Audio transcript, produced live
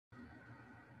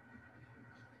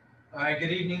All right,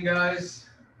 good evening, guys.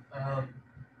 Um,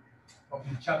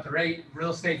 Welcome to Chapter 8, Real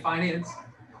Estate Finance.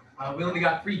 We only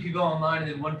got three people online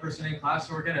and then one person in class,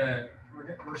 so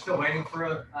we're still waiting for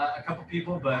a couple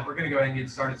people, but we're gonna go ahead and get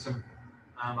started. So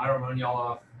I don't run y'all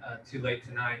off too late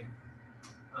tonight.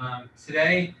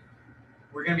 Today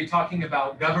we're gonna be talking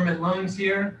about government loans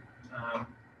here.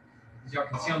 As y'all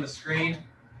can see on the screen,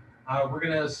 we're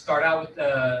gonna start out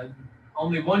with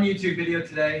only one YouTube video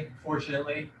today,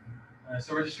 fortunately.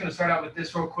 So we're just gonna start out with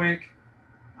this real quick.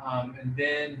 And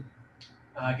then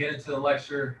get into the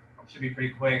lecture. Should be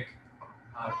pretty quick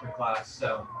for class.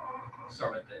 So we'll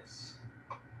start with this.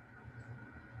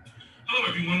 Hello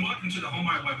everyone, welcome to the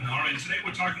HomeBuy webinar, and today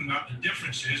we're talking about the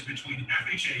differences between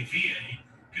FHA, VA,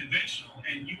 conventional,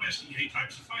 and USDA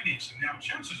types of financing. Now,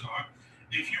 chances are,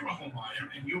 if you're a home buyer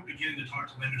and you're beginning to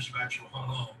talk to lenders about your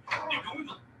home loan, you're going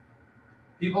to...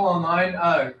 People online,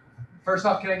 first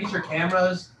off, can I get your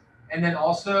cameras? And then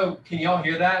also, can y'all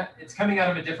hear that? It's coming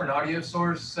out of a different audio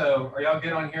source, so are y'all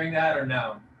good on hearing that or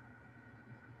no?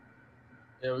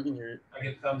 Yeah, we can hear it. I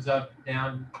get thumbs up,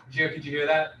 down. Gio, could you hear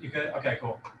that? You could? Okay,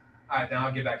 cool. All right, now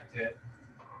I'll get back into it.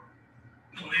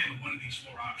 land one of these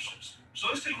four options. So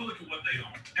let's take a look at what they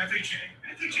are. FHA.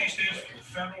 FHA stands for the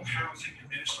Federal Housing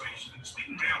Administration, and it's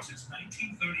been around since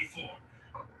 1934.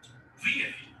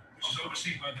 VA, which is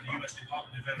overseen by the U.S.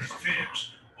 Department of Veterans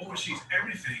Affairs, oversees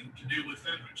everything to do with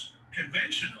veterans.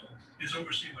 Conventional is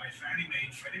overseen by Fannie Mae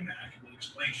and Freddie Mac, and we'll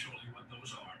explain shortly what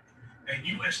those are. And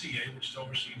USDA, which is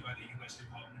overseen by the U.S.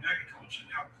 Department of Agriculture.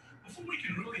 Now, before we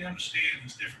can really understand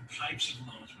these different types of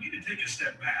loans, we need to take a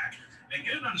step back and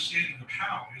get an understanding of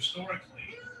how,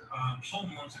 historically,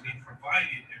 home loans have been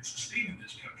provided and sustained in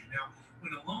this country. Now,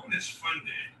 when a loan is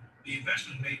funded, the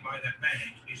investment made by that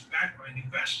bank is backed by an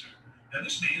investor. Now,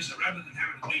 this means that rather than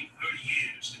having to wait 30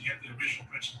 years to get the original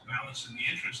principal balance and the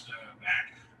interest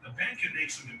back, the bank can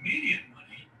make some immediate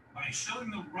money by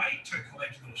selling the right to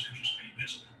collect those interest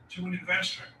payments to an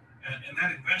investor. And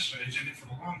that investor is in it for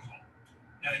the long haul.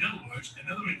 Now, in other words,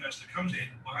 another investor comes in,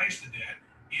 buys the debt,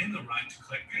 in the right to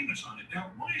collect payments on it. Now,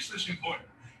 why is this important?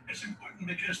 It's important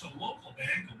because the local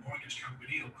bank or mortgage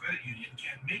company or credit union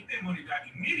can make their money back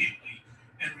immediately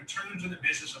and return to the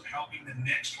business of helping the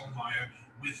next home buyer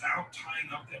without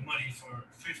tying up their money for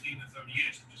 15 to 30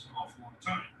 years, which is an awful long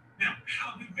time. Now,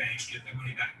 how do banks get their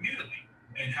money back immediately?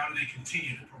 And how do they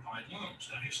continue to provide loans?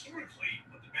 Now, historically,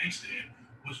 what the banks did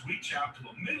was reach out to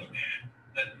a middleman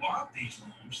that bought these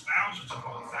loans, thousands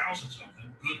of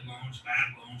them, good loans, bad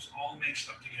loans, all mixed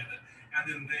up together. And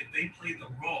then they played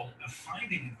the role of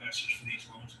finding investors for these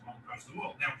loans all across the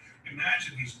world. Now,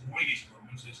 imagine these mortgage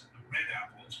loans as red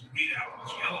apples, green apples,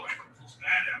 yellow apples,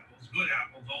 bad apples, good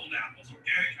apples, old apples,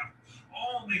 organic apples,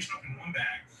 all mixed up in one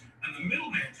bag. And the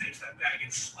middleman takes that bag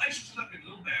and slices it up in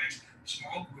little bags,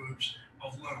 small groups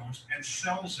of loans, and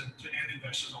sells them to end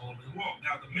investors all over the world.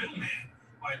 Now, the middleman,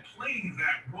 by playing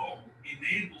that role,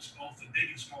 enables both the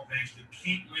big and small banks to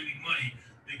keep lending money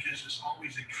because there's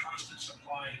always a constant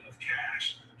supply of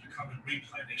cash to come and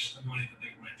replenish the money that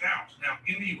they lent out. Now,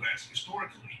 in the U.S.,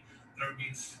 historically, there have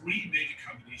been three major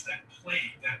companies that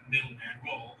played that middleman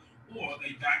role, or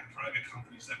they backed private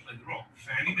companies that played the role: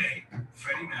 Fannie Mae,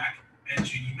 Freddie Mac, and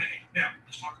Ginnie Mae. Now,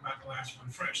 let's talk about the last one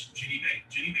first, Ginnie Mae.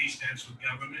 Ginnie Mae stands for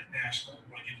Government National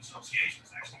Mortgage Association.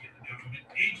 It's actually a government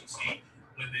agency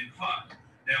within HUD.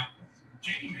 Now,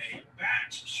 Ginnie Mae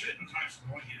backs certain types of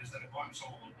mortgages that are bought and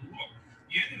sold all over the world.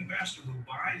 The end investor who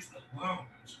buys the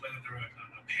loans, whether they're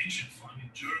a pension fund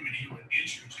in Germany or an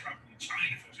insurance company in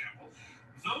China, for example,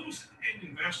 those end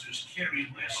investors carry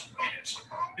less risk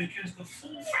because the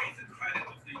full faith and credit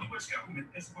of the U.S. government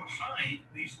is behind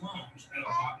these loans that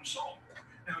are bought and sold.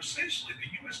 Now, essentially, the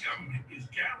U.S. government is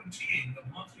guaranteeing the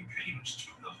monthly payments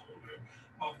to the holder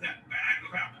of that bag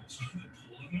of apples, the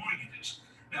pool of mortgages.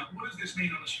 Now, what does this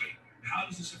mean on the street? How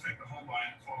does this affect the home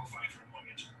buyer qualifying for a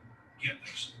mortgage? Get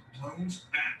this. Loans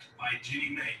backed by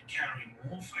Ginnie Mae carry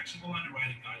more flexible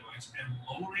underwriting guidelines and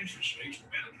lower interest rates for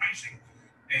better pricing.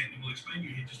 And we'll explain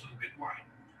to you in just a little bit why.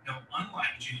 Now,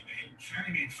 unlike Ginnie Mae,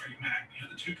 Fannie Mae and Freddie Mac, the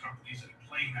other two companies that are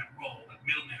playing that role, that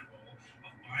middleman role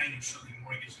of buying and selling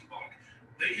mortgages in bulk,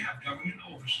 they have government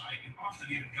oversight and often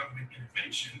even government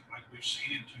intervention, like we've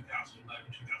seen in 2011,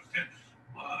 2010,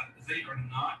 but they are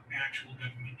not actual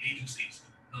government agencies.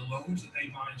 The loans that they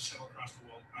buy and sell across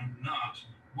the world are not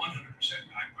 100%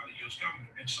 backed by the U.S.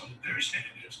 government, and so their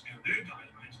standards and their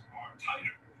guidelines are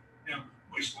tighter. Now,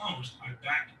 which loans are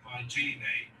backed by Ginnie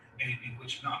Mae and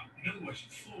which not? In other words,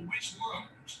 for which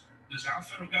loans does our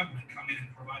federal government come in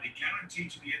and provide a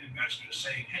guarantee to the end investor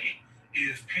saying, hey,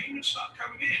 if payments stop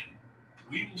coming in,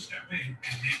 we will step in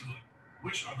and make good?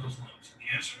 Which are those loans?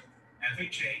 The answer: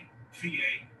 FHA,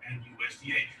 VA, and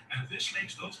USDA. And this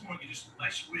makes those mortgages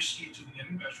less risky to the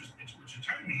end investors, which in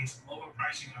turn means lower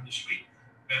pricing on the street,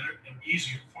 better and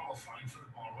easier qualifying for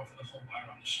the borrower for the home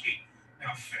buyer on the street.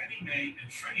 Now, Fannie Mae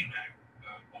and Freddie Mac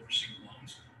overseeing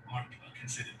loans are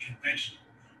considered conventional.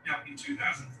 Now, in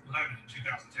 2011 and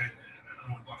 2010, and I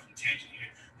don't want to go off on a tangent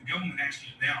here, the government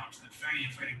actually announced that Fannie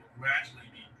and Freddie will gradually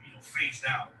be, phased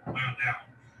out, wound down,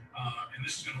 and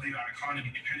this is going to leave our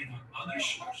economy depending on other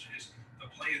sources to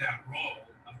play that role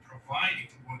of providing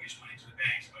mortgage money to the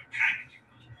banks by packaging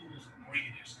those pools of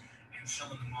mortgages and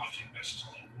selling them off to investors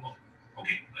all over the world.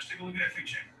 Okay, let's take a look at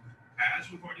FHA.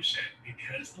 As we've already said,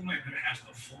 because the lender has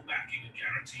the full backing and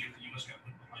guarantee of the U.S.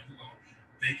 government behind the loan,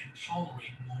 they can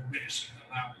tolerate more risk and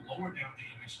allow lower down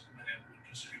payments than when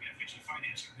considering FHA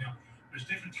financing. Now, there's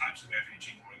different types of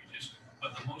FHA mortgages,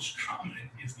 but the most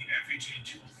common is the FHA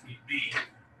 203B,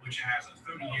 which has a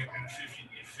 30-year and a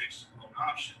 15-year fixed loan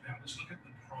option. Now, let's look at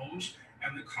the pros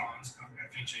and the cons of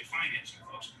FHA financing,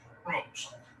 folks.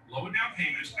 Pros: lower down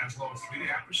payments as low as 3.5%,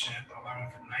 allowing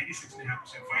for 96.5%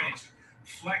 financing.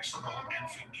 Flexible and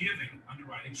forgiving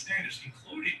underwriting standards,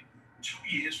 including 2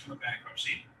 years from a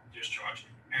bankruptcy discharge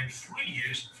and 3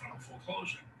 years from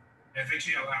foreclosure.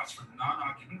 FHA allows for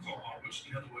non-occupant co-borrowers,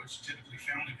 in other words, typically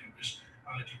family members,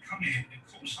 to come in and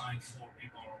co-sign for a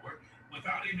borrower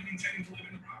without even intending to live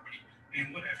in the property. And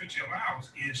what FHA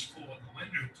allows is for the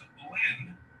lender to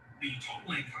blend the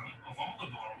total income of all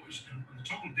the borrowers and the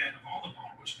total debt of all the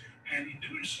borrowers, and in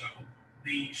doing so,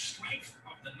 the strength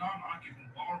of the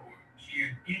non-occupant borrower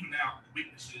can even out the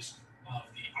weaknesses of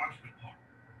the occupant borrower.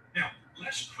 Now,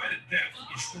 less credit depth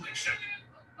is still accepted.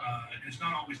 It's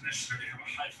not always necessary to have a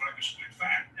high FICO score. In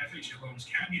fact, FHA loans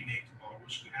can be made to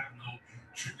borrowers who have no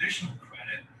traditional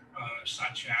credit,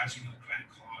 such as credit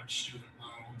cards, student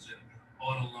loans, and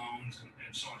auto loans, and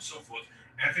so on and so forth.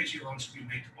 FHA loans can be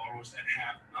made to borrowers that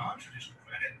have non-traditional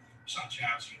credit, such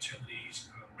as utilities,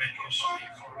 rent history,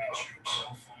 car insurance,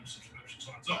 cell phone subscriptions,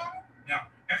 so on and so forth. Now,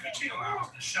 FHA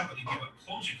allows the seller to give up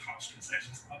closing cost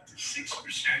concessions up to 6%,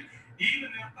 even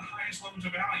at the highest loans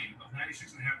of value of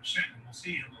 96.5%, and we'll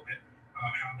see in a little bit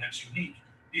how that's unique.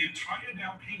 The entire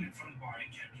down payment from the buyer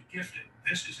can be gifted.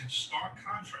 This is in stark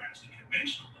contrast to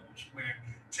conventional loans, where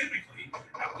typically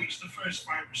at least the first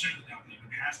 5% of the down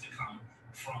payment has to come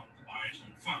from the buyer's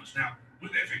own funds. Now,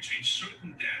 with FHA,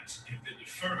 certain debts, if they're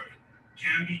deferred,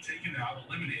 can be taken out,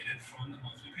 eliminated from the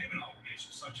monthly payment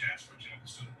obligations, such as, for example,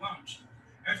 student loans.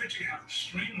 FHA has a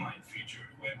streamlined feature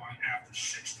whereby after 6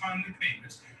 timely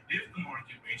payments, if the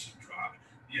market rates have dropped,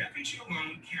 the FHA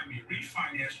loan can be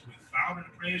refinanced without an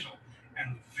appraisal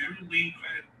and with very lean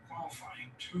credit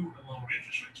qualifying to a lower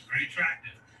interest rate. It's very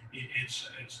attractive. It's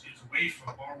a way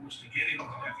for borrowers to get into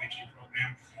the FHA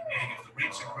program, and if the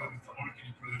rates improve, if the market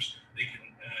improves, they can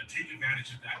take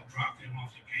advantage of that and drop their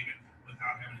monthly payment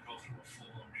without having to go through a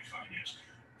full refinance.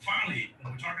 Finally,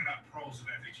 when we're talking about pros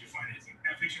of FHA financing,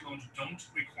 FHA loans don't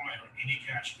require any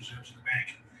cash reserves in the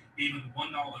bank. Even $1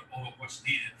 over what's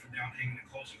needed for down payment and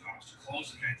closing costs to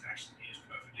close the transaction is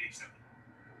perfectly acceptable.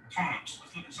 Cons: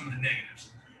 let's look at some of the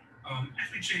negatives.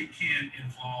 FHA can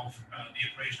involve the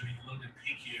appraiser being a little bit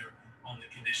pickier on the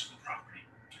condition of the property.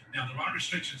 Now, there are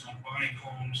restrictions on buying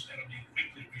homes that are being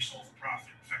quickly resold for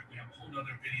profit. In fact, we have a whole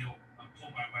other video,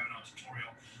 pulled by webinar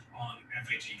tutorial on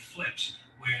FHA flips,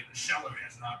 where the seller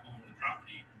has not owned the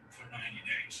property for 90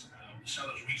 days. The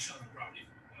seller is reselling the property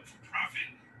for profit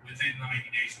within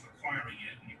 90 days of acquiring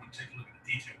it, and you want to take a look at the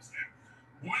details there.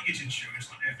 Mortgage insurance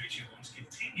on FHA loans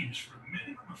continues for a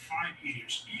minimum of 5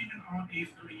 years, even on a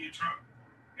 30-year term.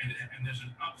 And there's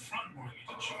an upfront mortgage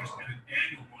insurance and an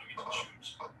annual mortgage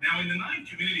insurance. Now, in the 9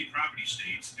 community property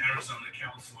states, Arizona,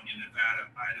 California,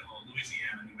 Nevada, Idaho,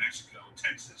 Louisiana, New Mexico,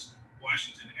 Texas,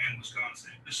 Washington, and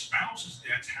Wisconsin, the spouse's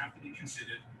debts have to be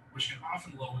considered, which can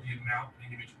often lower the amount an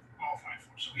individual can qualify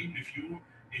for. So even if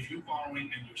you're borrowing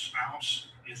and your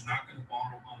spouse is not going to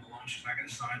borrow on the loan, she's not going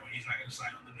to sign, or he's not going to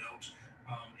sign on the note,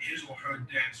 his or her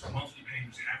debts, monthly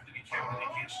payments have to be counted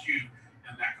against you,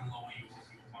 and that can lower your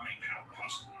buying power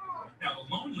possibly. Now, the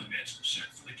loan limits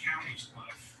set for the counties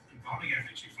involving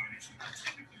FHA financing are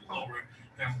typically lower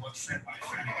than what's set by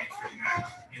Fannie Mae and Freddie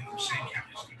Mac in those same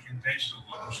counties for conventional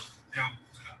loans. Now,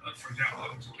 for example,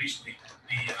 up until recently,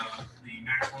 the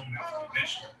max loan amount for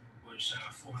conventional was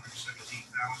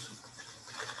 $417,000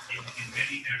 in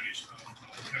many areas of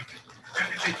the country.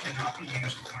 FHA cannot be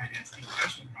used to finance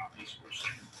investment properties or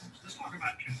second homes. Let's talk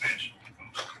about conventional,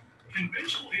 folks.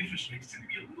 Conventional interest rates tend to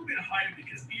be a little bit higher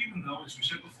because even though, as we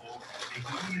said before, a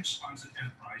government-sponsored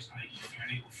enterprise, i.e.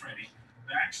 Fannie or Freddie,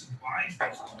 backs and buys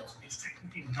these loans, it's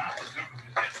technically not the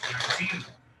government that's guaranteeing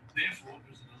them. Therefore,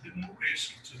 there's a little bit more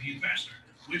risk to the investor.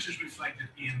 which is reflected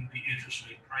in the interest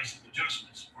rate pricing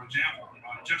adjustments. For example, there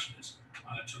are adjustments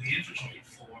to the interest rate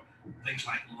for things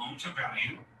like loan to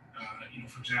value.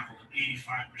 For example, an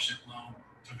 85% loan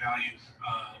to value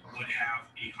would have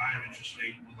a higher interest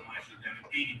rate more than likely than an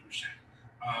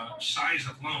 80%. Size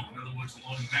of loan, in other words, the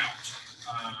loan amount,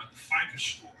 FICO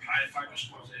score, higher FICO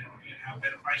scores have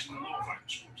better pricing than lower FICO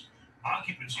scores.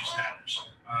 Occupancy status,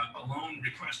 a loan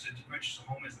requested to purchase a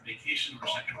home as a vacation or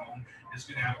a second home is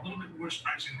going to have a little bit worse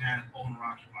pricing than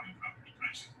owner-occupying property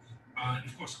pricing. And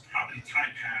of course, the property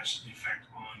type has an effect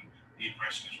on the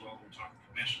pricing as well when we're talking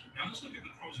conventional. Now let's look at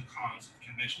the pros and cons of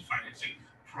conventional financing.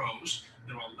 Pros,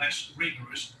 there are less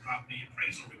rigorous property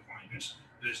appraisal requirements.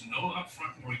 There's no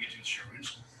upfront mortgage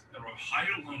insurance. There are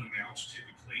higher loan amounts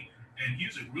typically. And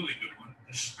here's a really good one.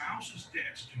 The spouse's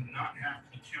debts do not have to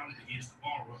be counted against the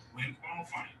borrower when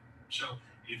qualifying. So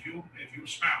if your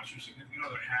spouse, your significant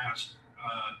other, has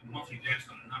monthly debts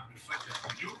that are not reflected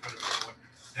on your credit report,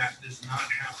 that does not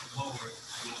have to lower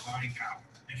your buying power.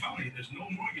 And finally, there's no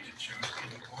mortgage insurance if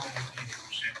you're borrowing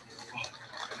 80% or below.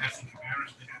 And that's in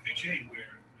comparison to FHA,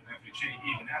 where with FHA,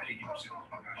 even at 80% loan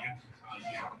value,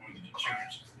 you have mortgage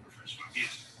insurance for the first 5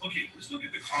 years. Okay, let's look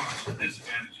at the cons and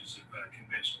disadvantages of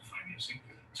conventional financing.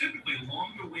 Typically,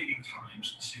 longer waiting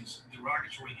times since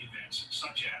derogatory events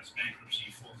such as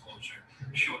bankruptcy, foreclosure,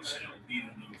 short sale, deed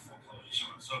in lieu, foreclosure, so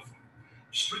on and so forth.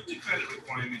 Stricter credit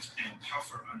requirements and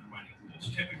tougher underwriting rules.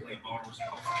 Typically, borrowers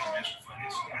in conventional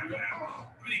financing have to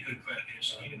have pretty good credit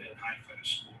history and high credit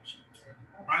scores.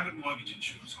 Private mortgage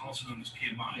insurance, also known as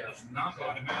PMI, is not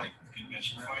automatic with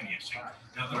conventional financing.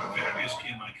 Now, there are various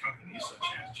PMI companies such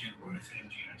as Genworth,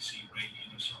 MGIC,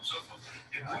 Radian, and so on and so forth.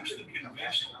 And once the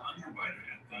conventional underwriter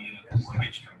at the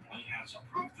mortgage company has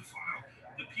approved the file,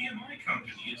 the PMI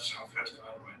company itself has to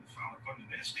underwrite the file according to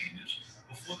their standards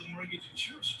before the mortgage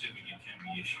insurance certificate can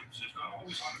be issued. So it's not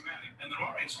always automatic. And there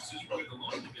are instances where the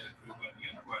loan will get approved by the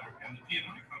underwriter and the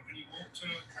PMI company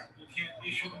can't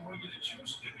issue the mortgage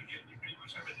insurance certificate. You pretty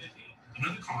much have a dead deal.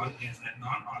 Another con is that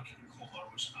non-occupant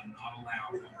co-borrowers are not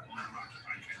allowed on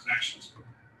owner-occupied transactions.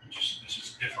 This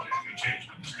is different than FHA, as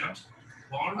we discussed.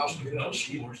 Borrowers with no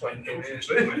scores and no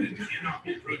credit cannot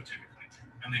be approved typically,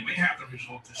 and they may have to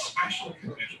resort to special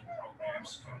conventional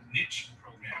programs called niche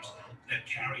programs that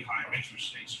carry higher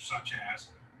interest rates, such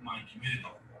as My Community.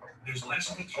 There's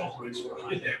less of a tolerance for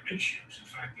high debt ratios. In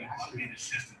fact, the automated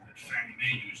system that Fannie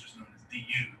Mae uses, known as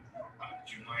DU, that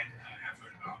you might have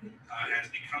heard about, has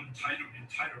become tighter and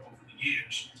tighter over the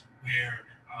years, where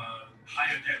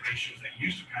higher debt ratios that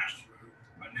used to pass through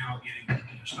are now getting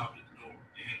stopped at the door.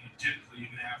 And typically,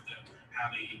 you're going to have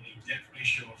a debt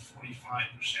ratio of 45%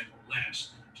 or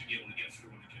less to be able to get through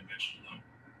on a conventional loan.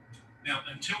 Now,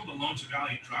 until the loan to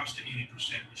value drops to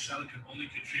 80%, the seller can only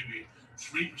contribute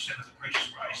 3% of the purchase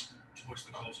price towards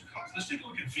the closing costs. Let's take a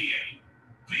look at VA.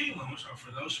 VA loans are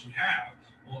for those who have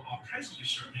or are presently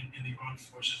serving in the armed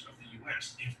forces of the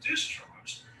U.S. If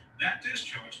discharged, that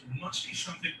discharge must be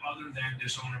something other than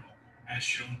dishonorable, as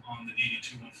shown on the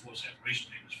DD-214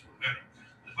 separation payments for a veteran.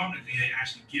 The Department of VA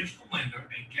actually gives the lender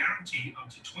a guarantee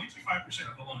up to 25%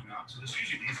 of the loan amount. So this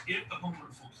usually means if the home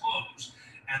were foreclosed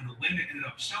and the lender ended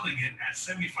up selling it at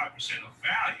 75% of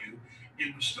value,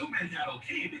 it would still make that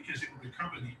okay because it would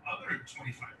recover the other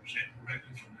 25%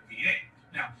 directly from the VA.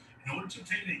 Now, in order to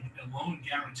obtain a loan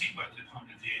guaranteed by the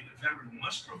Department of VA, the veteran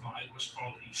must provide what's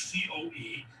called a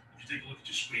COE. If you take a look at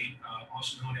your screen,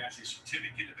 also known as a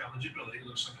certificate of eligibility, it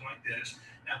looks something like this.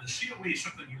 Now, the COE is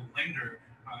something your lender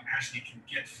actually can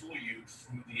get for you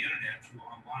through the internet, through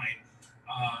online,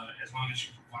 as long as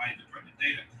you provide the pertinent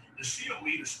data. The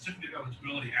COE, the certificate of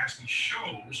eligibility, actually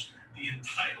shows the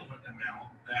entitlement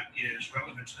amount that is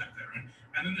relevant to that veteran.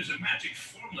 And then there's a magic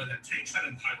formula that takes that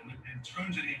entitlement and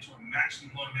turns it into a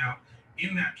maximum loan amount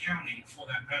in that county for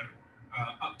that veteran,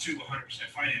 up to 100%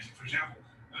 financing. For example,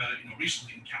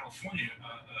 recently in California,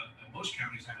 most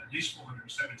counties had at least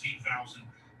 $417,000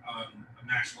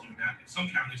 max loan amount. And some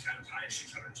counties had as high as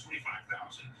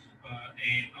 $625,000.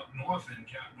 And up north in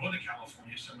Northern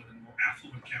California, some of the more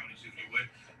affluent counties, if you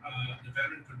would, the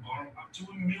veteran could borrow up to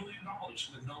 $1 million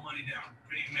with no money down.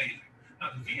 Pretty amazing.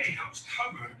 Now, the VA helps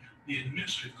cover the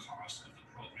administrative costs of the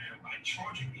program by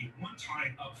charging a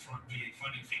one-time upfront VA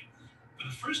funding fee. For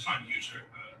the first-time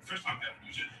veteran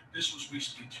user, this was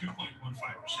recently 2.15% of the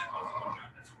loan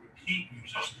amount, and for repeat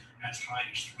users, as high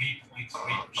as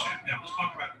 3.3%. Now, let's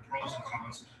talk about the pros and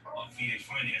cons of VA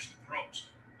financing. Pros: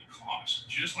 the cost,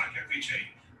 just like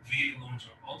FHA, VA loans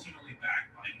are ultimately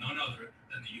backed by none other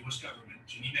than the U.S. government,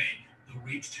 Ginnie Mae. The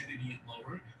rates tend to be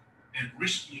lower. and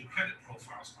riskier credit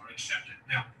profiles are accepted.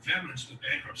 Now, veterans with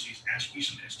bankruptcies as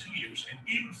recent as 2 years and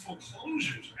even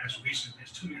foreclosures as recent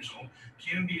as 2 years old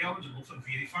can be eligible for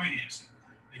VA financing.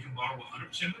 They can borrow 100%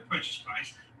 of the purchase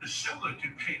price. The seller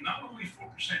can pay not only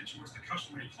 4% towards the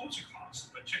customary closing costs,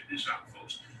 but check this out,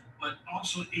 folks, but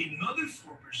also another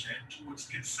 4% towards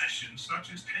concessions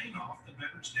such as paying off the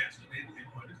veteran's debts to enable him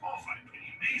or her to qualify.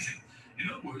 Pretty amazing. In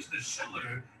other words, the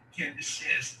seller can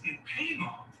assist in paying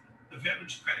off the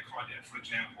veteran's credit card debt, for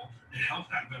example, to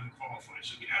help that veteran qualify.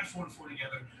 So if you add 4 and 4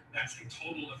 together, that's a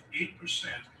total of 8%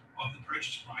 of the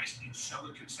purchase price in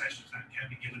seller concessions that can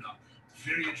be given up.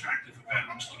 Very attractive for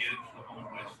veterans to get into the home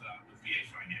with VA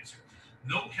financing.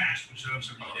 No cash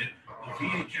reserves are needed. The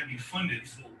VA can be funded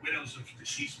for widows of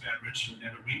deceased veterans who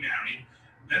never remarried.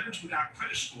 Veterans without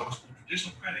credit scores or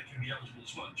traditional credit can be eligible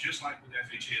as well, just like with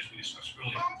FHA as we discussed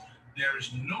earlier. There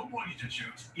is no mortgage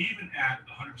insurance, even at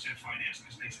 100% financing.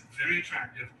 This makes it very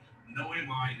attractive. No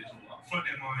MI, there's no upfront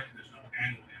MI, and there's no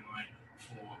annual MI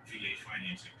for VA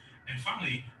financing. And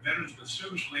finally, veterans with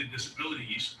service-related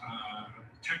disabilities,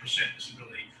 10%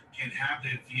 disability, can have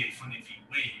their VA funding fee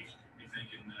waived if they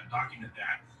can document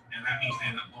that. And that means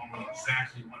they're not borrowing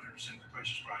exactly 100% of the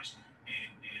purchase price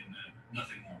and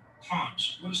nothing more.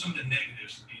 Cons. What are some of the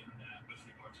negatives with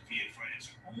regard to VA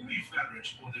financing? Only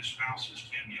veterans or their spouses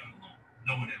can be on the loan.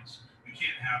 No one else. You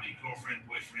can't have a girlfriend,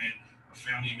 boyfriend, a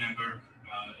family member,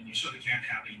 and you certainly can't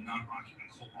have a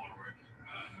non-occupant co-borrower,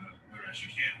 whereas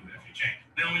you can with FHA.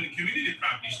 Now, in the community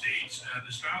property states,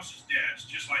 the spouse's debts,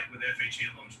 just like with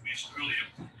FHA loans we mentioned earlier,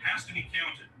 has to be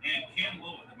counted and can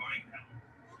lower the buying power.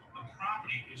 The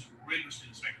property is rigorously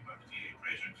inspected by the VA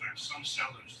appraiser. In fact, some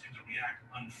sellers tend to react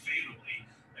unfavorably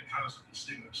because of the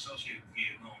stigma associated with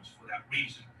VA loans for that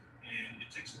reason. And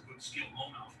it takes a good skilled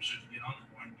loan officer to get on the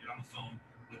horn, get on the phone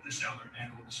with the seller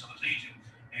and with the seller's agent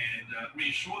and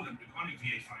reassure them regarding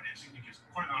VA financing, because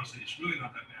quite honestly, it's really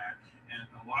not that bad. And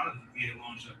a lot of the VA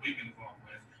loans that we've been involved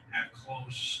with have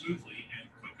closed smoothly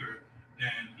and quicker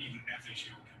than even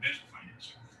FHA or conventional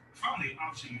financing. Finally,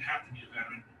 obviously, you have to be a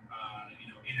veteran,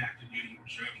 inactive duty or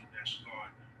reserve in that regard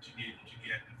to be able to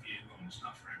get a VA loan. It's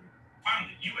not for everyone.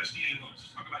 Finally, USDA loans.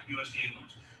 Let's talk about USDA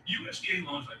loans. USDA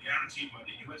loans are guaranteed by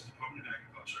the U.S. Department of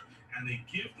Agriculture, and they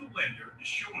give the lender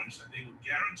assurance that they will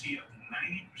guarantee up to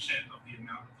 90% of the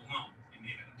amount of the loan in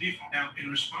the event of default. Now,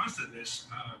 in response to this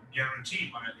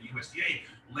guarantee by the USDA,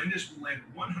 lenders will lend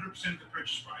 100% of the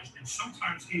purchase price, and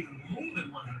sometimes even more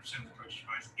than 100% of the purchase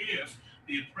price if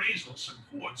the appraisal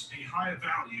supports a higher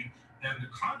value than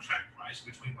the contract price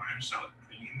between buyer and seller.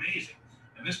 Pretty amazing.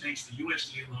 And this makes the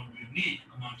USDA loan unique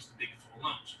amongst the big four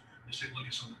loans. Let's take a look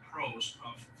at some of the pros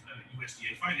of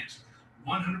USDA financing.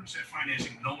 100%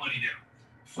 financing, no money down.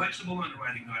 Flexible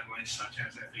underwriting guidelines such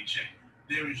as FHA.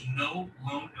 There is no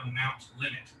loan amount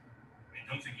limit. I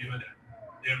don't think you heard that.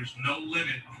 There is no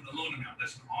limit on the loan amount.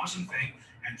 That's an awesome thing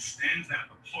and stands that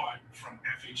apart from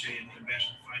FHA and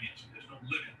conventional financing. There's no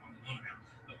limit on the loan amount.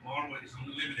 The borrower is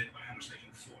only limited by how much they can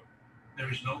afford. There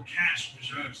is no cash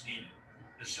reserves needed.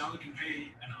 The seller can pay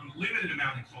an unlimited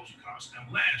amount in closing costs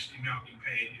unless the amount being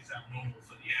paid is abnormal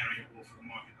for the area or for the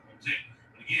market the home's in.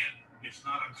 But again, it's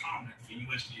not uncommon for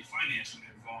USDA financing to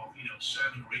involve,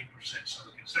 7 or 8%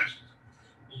 seller concessions.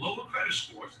 Lower credit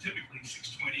scores, typically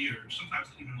 620 or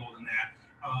sometimes even lower than that,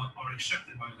 are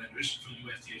accepted by lenders for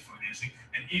USDA financing,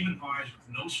 and even buyers with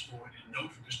no score and no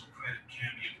traditional credit can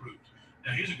be approved.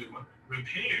 Now, here's a good one.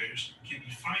 Repairs can be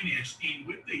financed in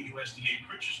with the USDA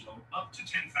purchase loan up to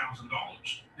 $10,000.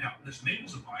 Now, this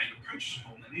enables a buyer to purchase a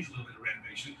home that needs a little bit of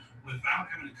renovation without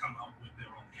having to come up with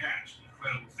their own cash.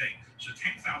 Incredible thing. So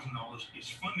 $10,000 is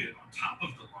funded on top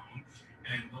of the loan,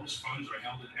 and those funds are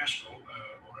held in escrow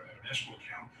or an escrow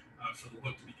account for the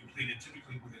work to be completed,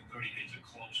 typically within 30 days of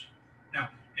closing.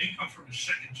 Now, income from a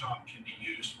second job can be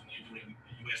used when you're doing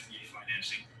USDA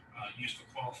financing, used for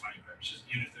qualifying purposes,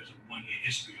 even if there's a 1-year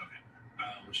history of it,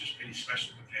 which is pretty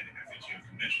special compared to FHA or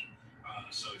conventional.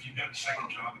 So if you've got a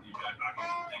second job and you've got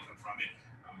documented income from it,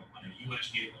 on a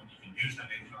USDA loan, you can use that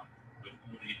income with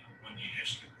only a 1-year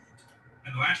history.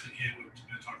 And the last thing here we're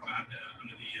going to talk about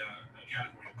under the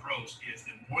category of pros is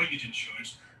the mortgage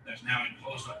insurance that's now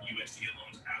imposed on USDA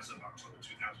loans as of October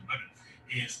 2011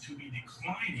 is to be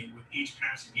declining with each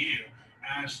passing year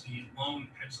as the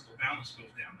loan principal balance goes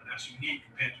down. Now, that's unique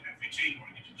compared to FHA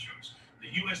mortgage insurance.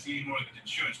 The USDA mortgage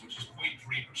insurance, which is 0.3%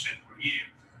 per year,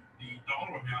 the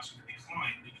dollar amounts will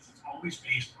decline because it's always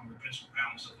based on the principal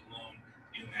balance of the loan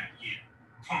in that year.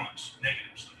 Cons,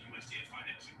 negatives of USDA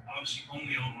financing. Obviously,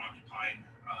 only owner-occupied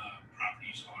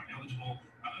properties are eligible.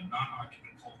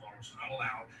 Non-occupant co-borrowers are not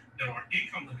allowed. There are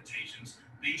income limitations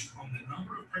based on the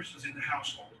number of persons in the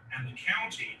household and the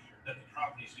county that the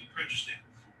property is being purchased in.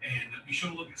 And be sure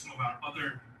to look at some of our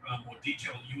other more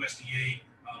detailed USDA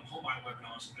home buy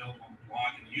webinars available on the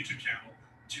blog and the YouTube channel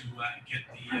to get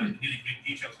the nitty-gritty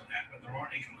details on that. But there are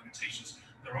income limitations.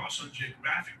 There are also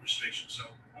geographic restrictions, so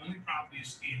only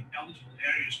properties in eligible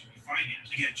areas can be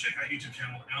financed. Again, check our YouTube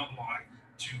channel and our blog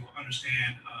to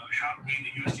understand how to read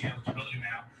the USDA eligibility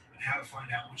map and how to find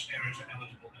out which areas are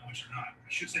eligible and which are not. I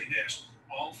should say this,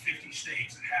 all 50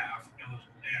 states have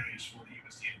eligible areas for the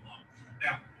USDA loan.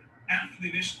 Now, after the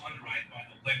initial underwrite by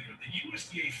the lender, the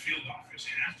USDA field office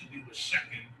has to do a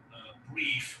second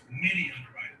brief mini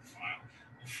underwrite of the file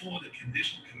before the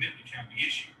conditional commitment can be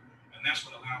issued. And that's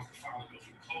what allows the file to go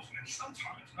through the closing. And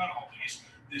sometimes, not always,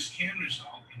 this can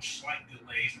result in slight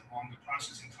delays and longer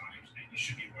processing times, and you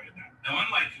should be aware of that. Now,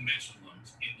 unlike conventional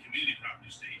loans, in community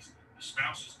property states, the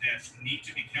spouse's debts need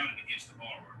to be counted against the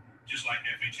borrower, just like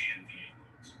FHA and VA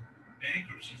loans.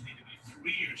 Bankruptcies need to be 3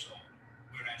 years old,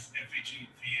 whereas FHA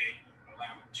and VA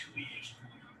allow a 2 years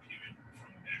cooling off period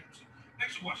from bankruptcy.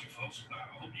 Thanks for watching, folks. I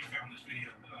hope you found this video.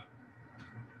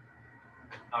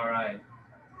 All right.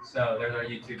 So there's our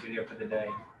YouTube video for the day.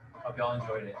 Hope y'all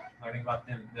enjoyed it. Learning about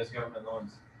those government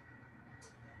loans.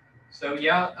 So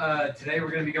yeah, today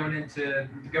we're going to be going into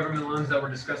the government loans that were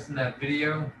discussed in that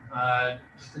video.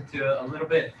 Just into a little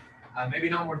bit, maybe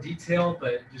not more detail,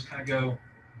 but just kind of go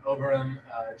over them,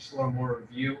 just a little more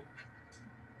review.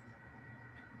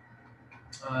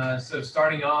 So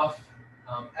starting off,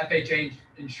 FHA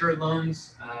insured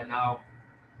loans. Now,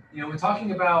 when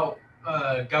talking about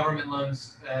government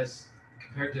loans as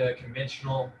compared to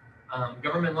conventional,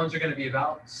 government loans are going to be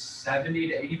about 70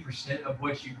 to 80% of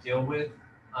what you deal with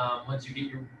once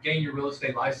you gain your real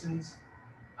estate license.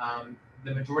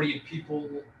 The majority of people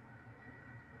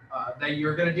that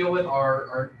you're going to deal with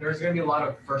there's going to be a lot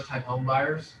of first-time home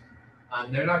buyers.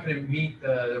 They're not going to meet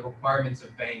the requirements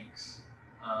of banks.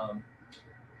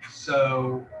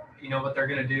 So what they're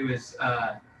going to do is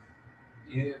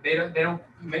they don't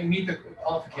meet the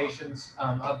qualifications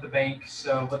of the bank.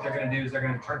 So what they're going to do is they're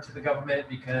going to turn to the government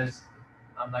because,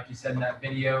 like you said in that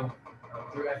video,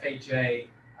 through FHA,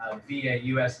 VA,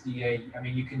 USDA, I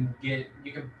mean, you can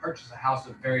purchase a house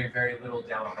with very, very little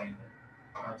down payment.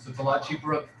 So it's a lot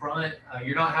cheaper up front.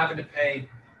 You're not having to pay.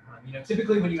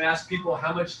 Typically when you ask people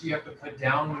how much do you have to put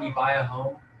down when you buy a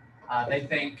home, they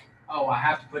think, oh, I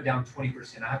have to put down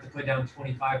 20%. I have to put down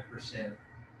 25%.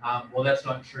 Well, that's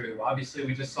not true. Obviously,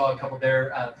 we just saw a couple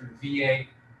there through VA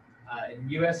and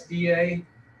USDA.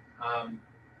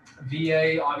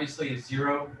 VA obviously is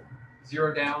zero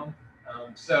down.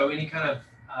 So any kind of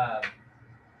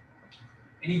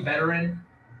any veteran,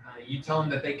 you tell them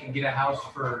that they can get a house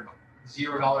for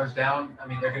 $0 down. I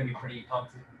mean, they're going to be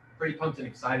pretty pumped and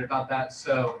excited about that.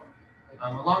 So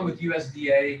along with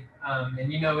USDA, and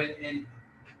in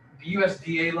the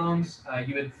USDA loans,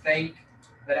 you would think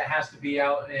that it has to be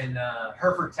out in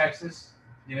Hereford, Texas.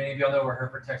 Do any of y'all know where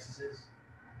Hereford, Texas is?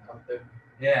 Up there.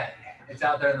 Yeah, it's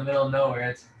out there in the middle of nowhere.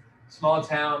 It's a small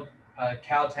town,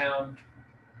 cow town.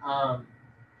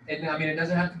 And I mean, it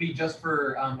doesn't have to be just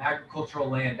for agricultural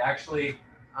land. Actually,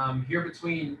 here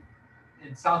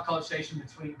in South College Station,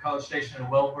 between College Station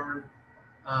and Welburn,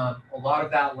 a lot of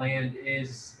that land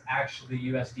is actually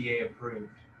USDA approved.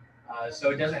 So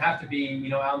it doesn't have to be,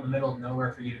 out in the middle of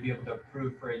nowhere for you to be able to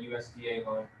approve for a USDA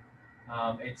loan.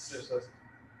 It's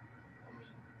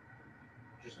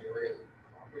Just a regular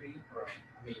property, or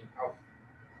how?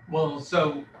 well,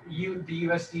 so the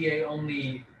USDA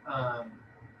only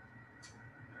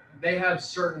they have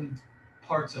certain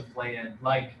parts of land,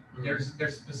 like there's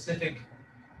specific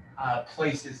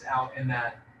places out in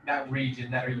that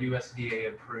region that are USDA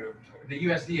approved. The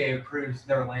USDA approves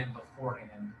their land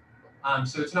beforehand.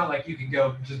 So it's not like you can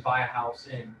go just buy a house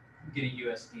and get a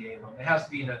USDA loan. It has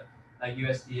to be in a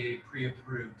USDA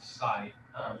pre-approved site,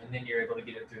 and then you're able to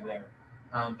get it through there.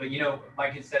 But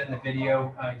like it said in the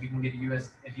video, you can get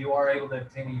if you are able to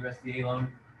obtain a USDA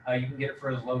loan, you can get it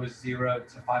for as low as $0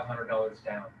 to $500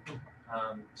 down.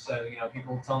 So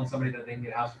people telling somebody that they can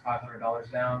get a house for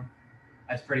 $500 down,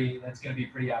 that's going to be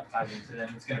pretty appetizing to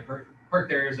them. It's going to perk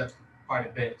their ears up quite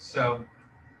a bit. So.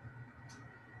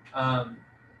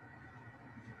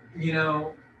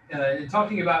 In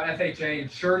talking about FHA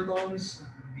insured loans,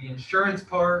 the insurance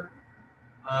part,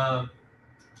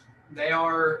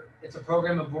 it's a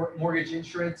program of mortgage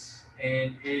insurance,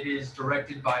 and it is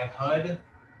directed by HUD.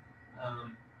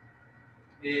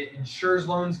 It insures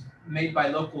loans made by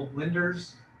local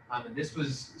lenders. And this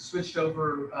was switched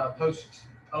over post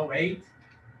 08.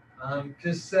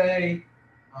 To say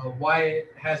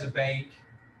Wyatt has a bank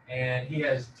and he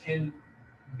has $10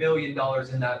 billion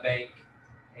in that bank.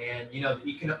 And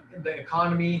the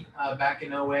economy back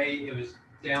in '08, it was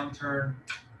downturn.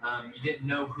 You didn't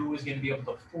know who was going to be able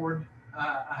to afford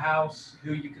a house,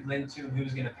 who you could lend to, and who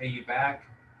was going to pay you back.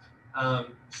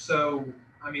 So,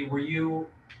 I mean, were you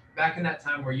back in that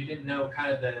time where you didn't know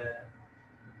kind of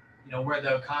where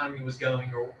the economy was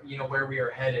going, or where we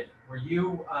were headed? Were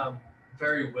you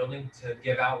very willing to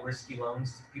give out risky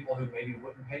loans to people who maybe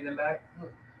wouldn't pay them back?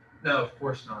 No, of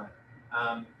course not.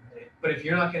 Um, but if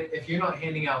you're not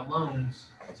handing out loans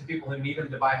to people who need them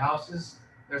to buy houses,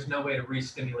 there's no way to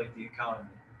re-stimulate the economy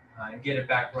and get it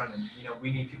back running.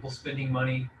 We need people spending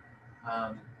money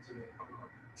um,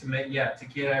 to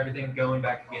get everything going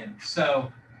back again.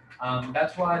 So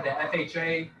that's why the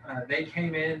FHA they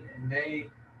came in and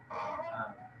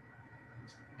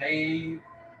they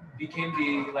became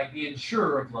the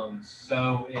insurer of loans.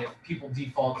 So if people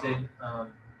defaulted,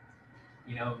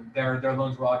 their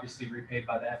loans were obviously repaid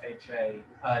by the FHA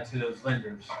to those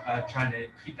lenders, trying to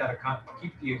keep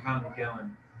the economy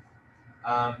going.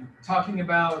 Talking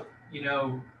about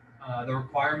the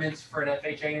requirements for an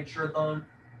FHA insured loan,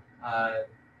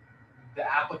 the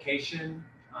application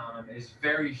is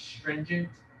very stringent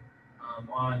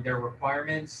on their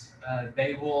requirements.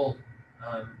 They will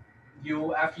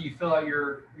after you fill out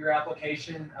your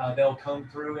application, they'll comb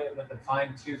through it with a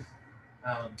fine-tooth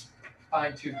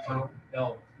comb.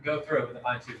 They'll go through it with a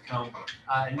fine-tooth comb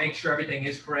and make sure everything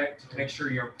is correct. Make sure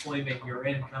your employment, your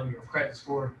income, your credit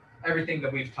score, everything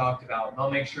that we've talked about. They'll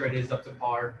make sure it is up to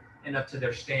par and up to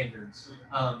their standards.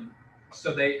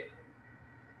 So to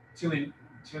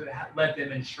let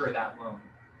them insure that loan.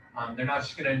 They're not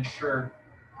just going to insure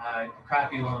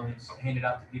crappy loans handed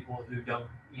out to people who don't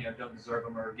deserve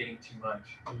them or are getting too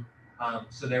much.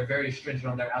 So they're very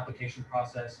stringent on their application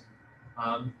process.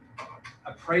 The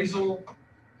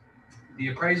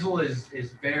appraisal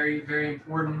is very, very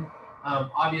important.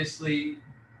 Obviously,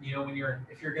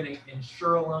 if you're going to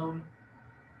insure a loan,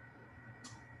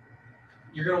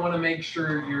 you're going to want to make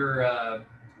sure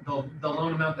the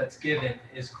loan amount that's given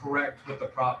is correct with the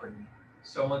property.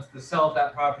 So once the sale of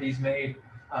that property is made,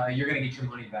 you're going to get your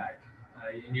money back,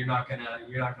 and you're not gonna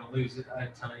lose a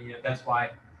ton. That's why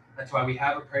we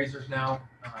have appraisers now,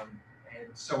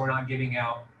 and so we're not giving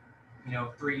out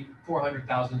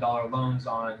 $400,000 loans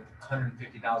on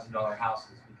 $150,000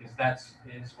 houses, because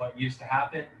is what used to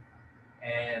happen,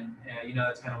 and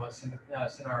that's kind of what sent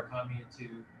our economy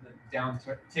into the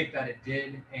downtick that it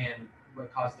did, and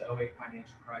what caused the '08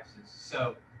 financial crisis.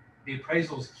 So the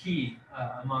appraisal is key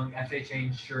among FHA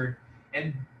insured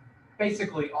and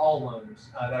basically all loans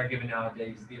that are given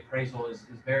nowadays. The appraisal is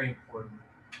very important.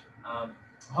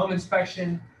 Home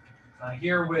inspection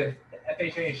here with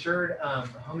FHA insured,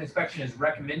 home inspection is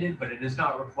recommended, but it is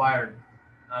not required.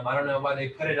 I don't know why they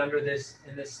put it in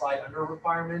this slide under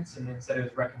requirements and then said it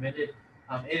was recommended.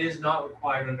 It is not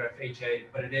required under FHA,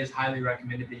 but it is highly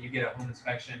recommended that you get a home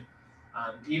inspection.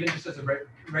 Even just as a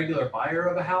regular buyer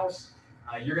of a house,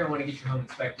 you're going to want to get your home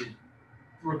inspected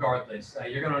regardless.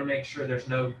 You're going to want to make sure there's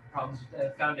no problems with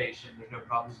the foundation, there's no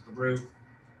problems with the roof,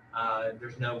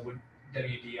 there's no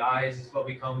WDIs is what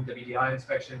we call them, WDI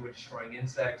inspection, wood destroying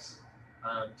insects,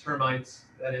 termites,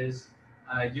 that is.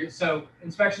 So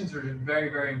inspections are very,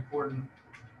 very important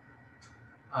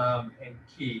and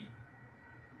key.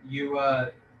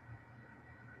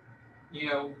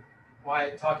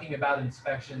 Why talking about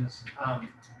inspections,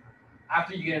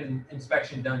 after you get an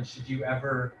inspection done, should you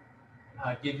ever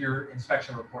give your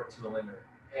inspection report to the lender?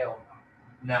 Hell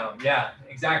No. Yeah,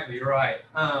 exactly. You're right.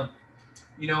 A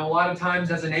lot of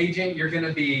times as an agent, you're going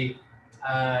to be,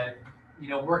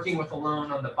 working with a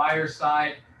loan on the buyer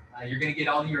side. You're going to get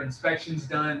all your inspections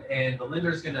done, and the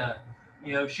lender's going to,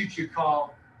 shoot you a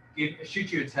call,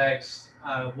 shoot you a text,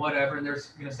 whatever, and they're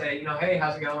going to say, hey,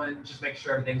 how's it going? Just make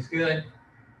sure everything's good.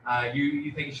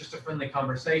 You think it's just a friendly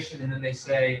conversation, and then they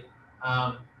say,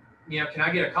 can I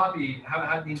get a copy?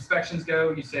 How did the inspections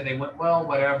go? You say they went well,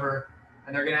 whatever,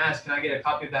 and they're going to ask, can I get a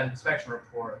copy of that inspection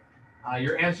report?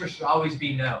 Your answer should always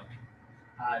be no.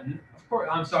 Of course,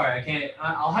 I'm sorry, I can't.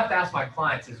 I'll have to ask my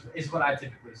clients. Is what I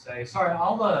typically say. Sorry,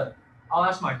 I'll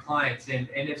ask my clients, and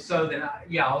if so, then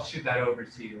I'll shoot that over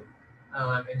to you,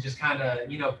 and just kind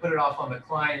of put it off on the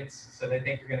clients so they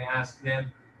think you're going to ask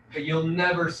them, but you'll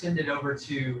never send it over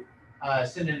to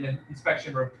send an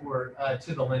inspection report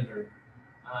to the lender.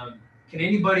 Can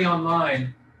anybody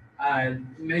online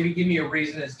maybe give me a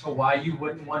reason as to why you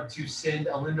wouldn't want to send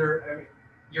a lender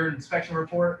your inspection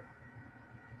report?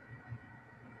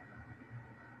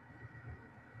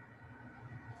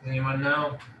 Does anyone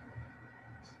know?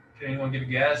 Can anyone give a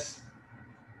guess?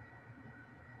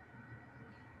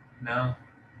 No?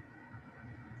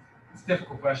 It's a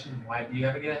difficult question. Why? Do you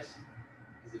have a guess?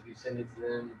 because if you send it to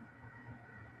them,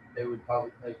 they would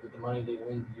probably, like, with the money they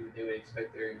lend you, they would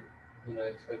expect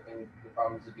expecting the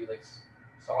problems to be like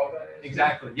solved. I assume.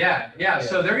 Exactly. Yeah. Yeah.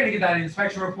 So they're gonna get that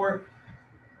inspection report.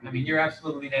 I mean, you're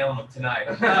absolutely nailing them tonight.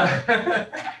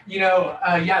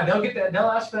 Yeah, they'll get that.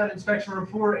 They'll ask for that inspection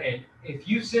report, and if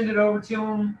you send it over to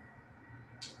them,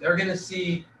 they're gonna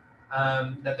see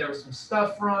that there was some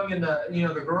stuff wrong, and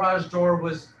the garage door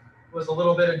was a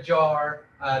little bit ajar.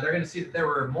 They're gonna see that there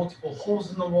were multiple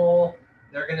holes in the wall.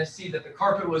 They're gonna see that the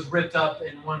carpet was ripped up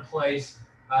in one place.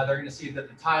 They're gonna see that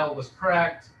the tile was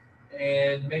cracked,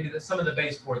 and maybe that some of the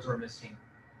baseboards were missing.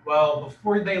 Well,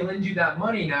 before they lend you that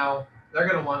money now, they're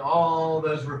going to want all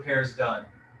those repairs done.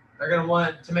 They're going to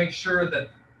want to make sure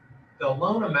that the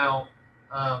loan amount,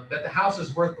 that the house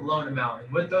is worth the loan amount.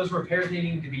 And with those repairs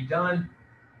needing to be done,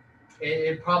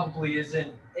 it probably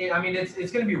isn't. I mean, it's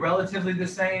going to be relatively the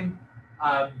same,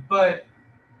 but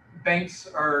banks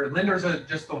or lenders are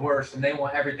just the worst, and they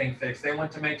want everything fixed. They want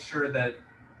to make sure that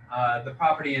the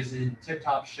property is in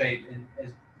tip-top shape and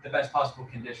is the best possible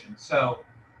condition. So,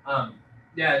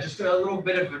 yeah, just a little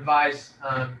bit of advice.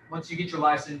 Once you get your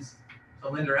license, if the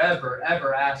lender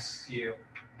ever asks you,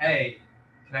 hey,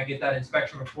 can I get that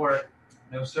inspection report?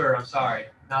 No, sir, I'm sorry,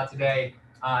 not today.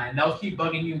 And they'll keep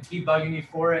bugging you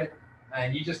for it.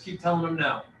 And you just keep telling them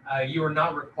no. You are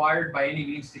not required by any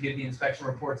means to give the inspection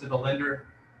report to the lender.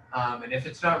 And if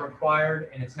it's not required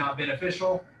and it's not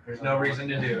beneficial, there's no reason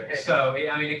to do it. So,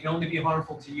 I mean, it can only be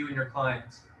harmful to you and your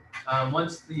clients.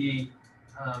 Once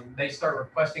they start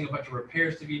requesting a bunch of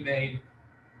repairs to be made,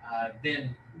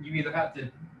 then you either have to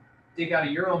dig out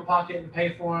of your own pocket and pay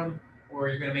for them, or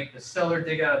you're going to make the seller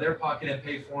dig out of their pocket and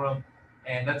pay for them.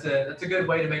 And that's a good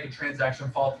way to make a transaction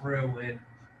fall through when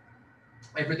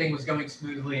everything was going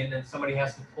smoothly, and then somebody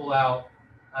has to pull out,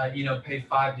 pay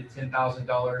 $5,000 to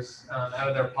 $10,000 out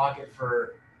of their pocket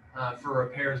for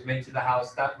repairs made to the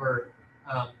house that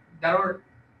aren't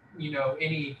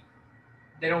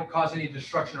they don't cause any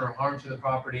destruction or harm to the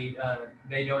property.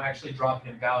 They don't actually drop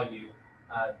in value,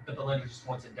 but the lender just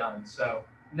wants it done. So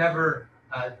never,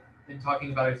 in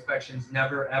talking about inspections,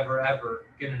 never, ever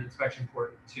get an inspection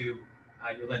report to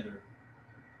your lender.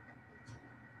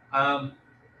 And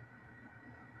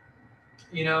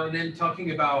then talking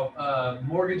about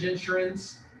mortgage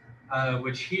insurance,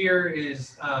 which here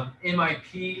is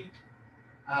MIP.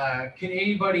 Can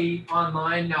anybody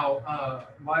online now?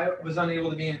 Wyatt was unable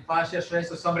to be in class yesterday,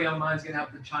 so somebody online is going to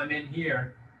have to chime in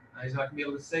here. He's not going to be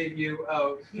able to save you.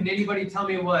 Oh, can anybody tell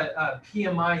me what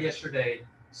PMI yesterday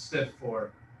stood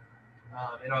for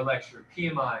in our lecture?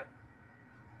 PMI.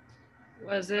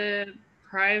 Was it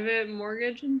private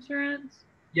mortgage insurance?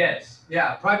 Yes.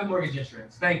 Yeah, private mortgage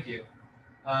insurance. Thank you.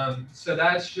 So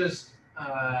that's just,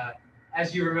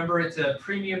 as you remember, it's a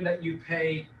premium that you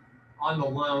pay on the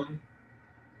loan.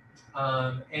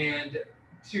 And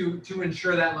to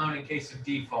insure that loan in case of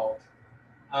default.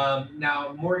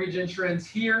 Now, mortgage insurance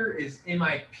here is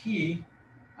MIP.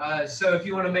 So if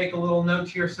you want to make a little note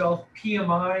to yourself,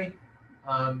 PMI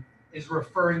is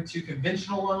referring to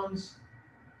conventional loans,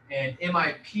 and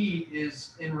MIP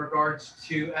is in regards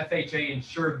to FHA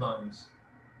insured loans.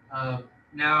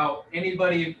 Now,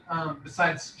 anybody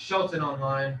besides Shelton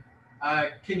online,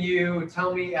 can you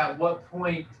tell me at what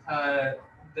point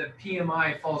the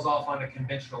PMI falls off on a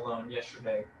conventional loan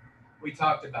yesterday? We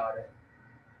talked about it.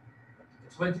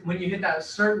 It's when you hit that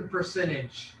certain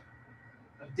percentage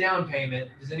of down payment.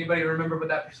 Does anybody remember what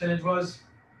that percentage was?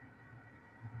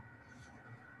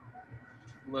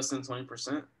 Less than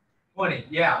 20%. 20,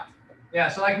 yeah. Yeah,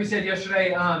 so like we said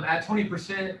yesterday, at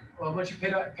 20%, well, once you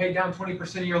pay down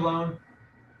 20% of your loan,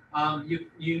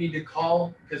 you need to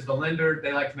call, because the lender,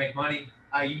 they like to make money.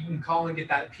 You can call and get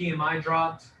that PMI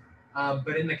dropped.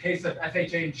 But in the case of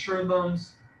FHA insured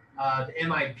loans, the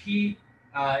MIP,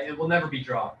 it will never be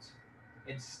dropped.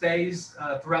 It stays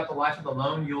throughout the life of the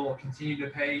loan. You'll continue to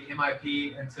pay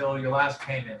MIP until your last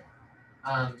payment.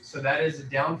 So that is a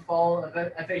downfall of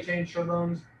FHA insured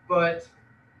loans, but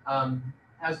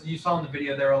as you saw in the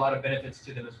video, there are a lot of benefits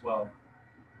to them as well.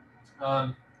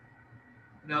 And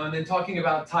then talking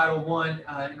about Title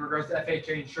I, in regards to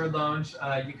FHA insured loans,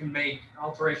 you can make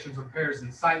alterations, repairs,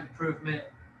 and site improvement.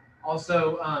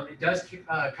 Also, it does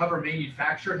cover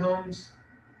manufactured homes,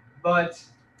 but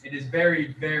it is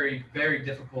very, very, very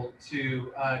difficult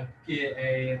to get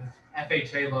a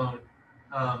FHA loan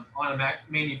on a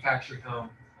manufactured home.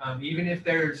 Even if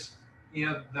there's,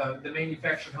 the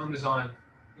manufactured home is on,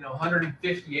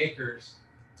 150 acres,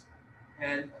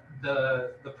 and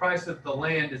the price of the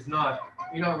land is not,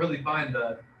 you're not really buying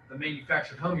the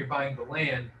manufactured home, you're buying the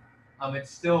land. It's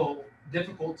still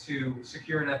difficult to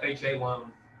secure an FHA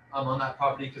loan on that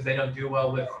property because they don't do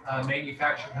well with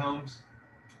manufactured homes.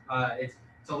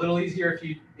 It's a little easier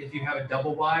if you have a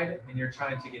double wide and you're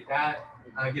trying to get that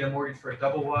get a mortgage for a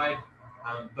double wide.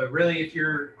 But really, if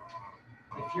you're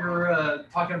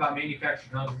talking about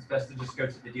manufactured homes, it's best to just go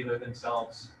to the dealer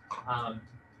themselves,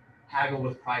 haggle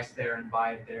with price there and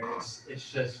buy it there.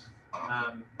 It's just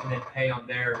and then pay on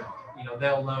their,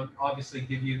 they'll obviously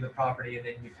give you the property and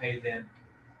then you pay them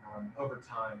over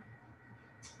time.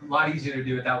 A lot easier to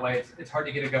do it that way. It's hard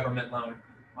to get a government loan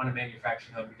on a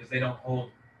manufactured home because they don't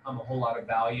hold a whole lot of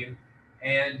value,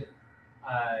 and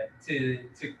to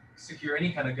secure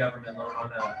any kind of government loan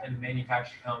on a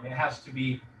manufactured home, it has to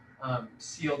be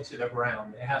sealed to the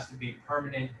ground. It has to be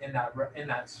permanent in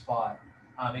that spot.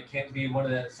 It can't be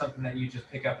something that you just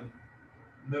pick up and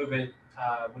move it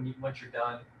once you're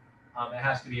done. It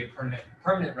has to be a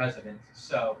permanent residence.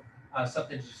 So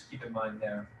something to just keep in mind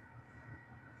there.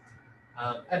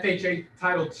 FHA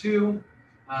Title II,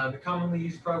 the commonly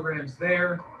used programs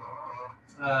there.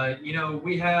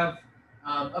 We have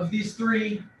of these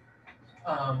three.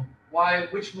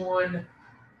 Which one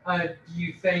do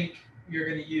you think you're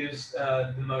going to use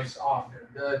the most often?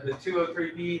 The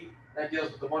 203B that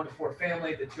deals with the 1 to 4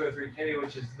 family, the 203K,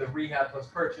 which is the rehab plus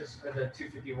purchase, or the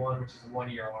 251, which is a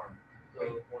 1-year arm.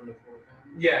 So 1 to 4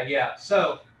 family. Yeah.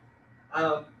 So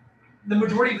the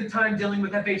majority of the time dealing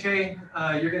with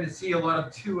FHA, you're going to see a lot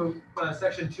of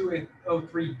Section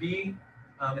 203B,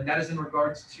 and that is in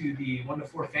regards to the 1 to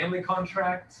 4 family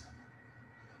contracts.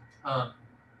 Y'all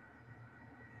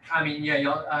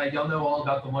know all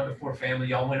about the 1 to 4 family.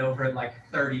 Y'all went over it like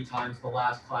 30 times the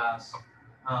last class.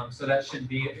 So that shouldn't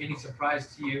be any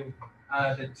surprise to you.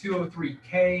 The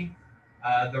 203K,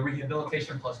 the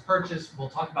rehabilitation plus purchase. We'll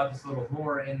talk about this a little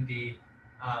more in the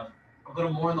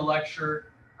lecture.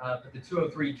 But the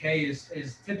 203K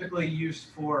is typically used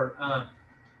for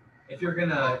if you're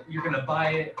gonna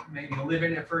buy it, maybe live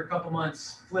in it for a couple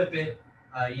months, flip it,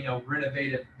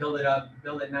 renovate it, build it up,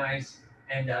 build it nice,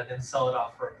 and then sell it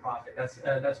off for a profit.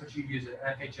 That's what you use an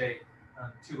FHA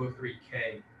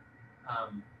 203K,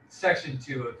 Section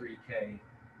 203K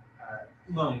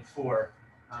loan for.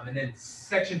 And then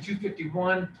Section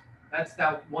 251, that's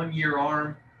that 1-year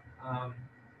arm.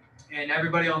 And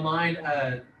everybody online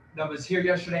that was here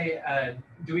yesterday,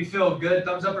 do we feel good?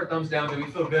 Thumbs up or thumbs down? Do we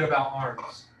feel good about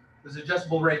ARMs? Those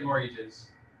adjustable rate mortgages.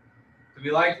 Do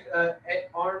we like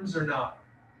ARMs or not?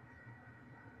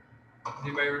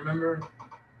 Anybody remember?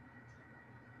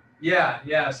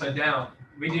 Yeah, so down.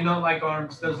 We do not like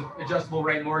ARMs, those adjustable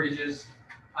rate mortgages.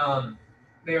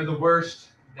 They are the worst.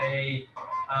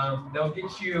 They'll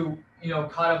get you,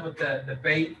 caught up with the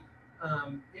bait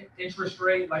interest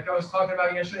rate. Like I was talking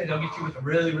about yesterday, they'll get you with a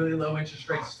really, really low interest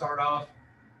rate to start off.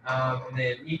 And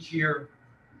then each year,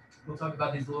 we'll talk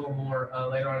about these a little more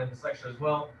later on in this lecture as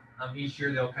well. Each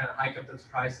year they'll kind of hike up those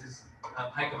prices,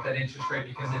 hike up that interest rate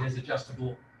because it is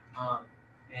adjustable.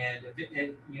 And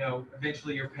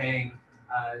eventually you're paying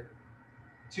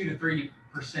 2 to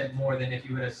 3% more than if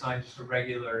you would have signed just a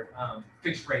regular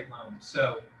fixed rate loan.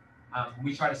 So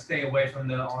we try to stay away from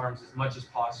the ARMs as much as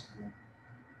possible.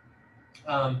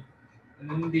 And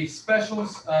then the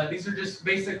specials, these are just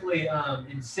basically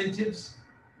incentives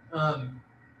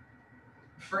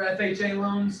for FHA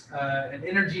loans, an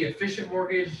energy efficient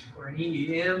mortgage or an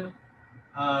EEM.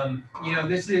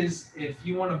 This is if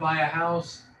you want to buy a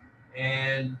house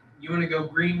and you want to go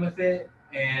green with it,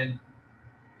 and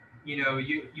you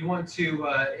want to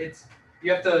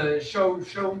you have to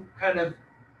show kind of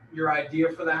your idea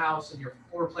for the house and your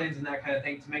floor plans and that kind of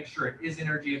thing to make sure it is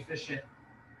energy efficient.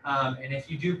 And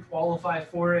if you do qualify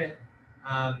for it,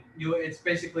 it's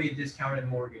basically a discounted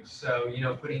mortgage. So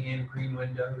putting in green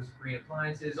windows, green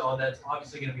appliances, all that's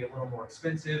obviously going to be a little more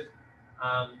expensive.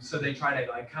 So they try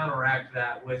to counteract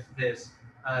that with this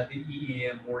the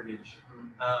EEM mortgage,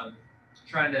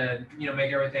 trying to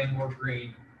make everything more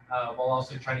green while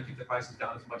also trying to keep the prices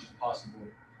down as much as possible.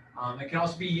 It can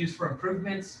also be used for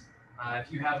improvements.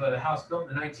 If you have a house built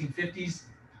in the 1950s,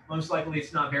 most likely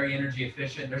it's not very energy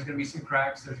efficient. There's going to be some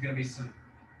cracks. There's going to be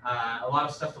a lot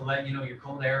of stuff to let your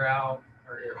cold air out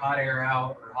or your hot air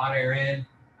out or hot air in.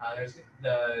 There's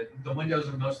the windows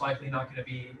are most likely not going to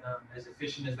be as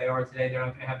efficient as they are today. They're not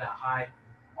going to have that high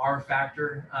R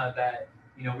factor that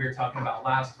we were talking about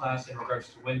last class in regards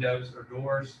to windows or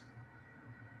doors,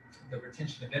 the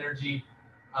retention of energy.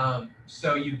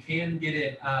 So you can get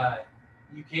it.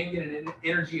 You can get an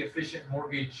energy efficient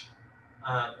mortgage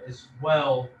as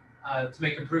well to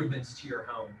make improvements to your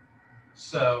home.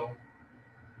 So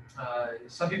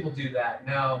some people do that.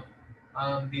 Now,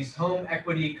 these home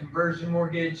equity conversion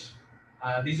mortgage,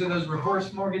 these are those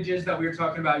reverse mortgages that we were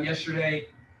talking about yesterday.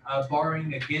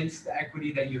 borrowing against the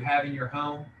equity that you have in your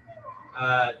home.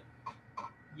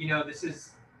 You know, this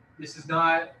is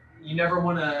not. You never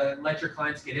want to let your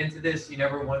clients get into this. You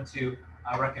never want to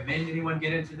recommend anyone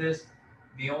get into this.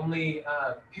 The only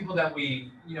people that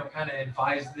we, you know, kind of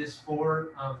advise this for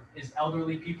is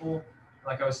elderly people.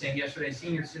 Like I was saying yesterday,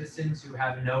 senior citizens who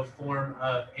have no form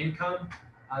of income.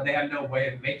 They have no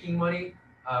way of making money,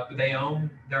 but they own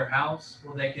their house.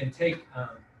 Well, they can take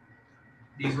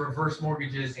these reverse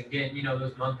mortgages and get, you know,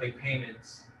 those monthly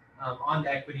payments on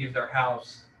the equity of their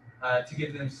house to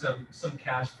give them some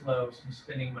cash flow, some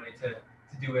spending money to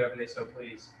do whatever they so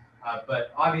please.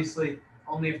 But obviously,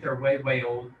 only if they're way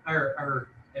old, or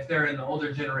if they're in the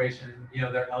older generation, you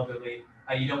know, they're elderly.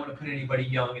 You don't want to put anybody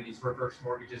young in these reverse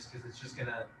mortgages because it's just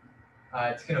gonna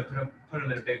put them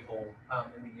in a big hole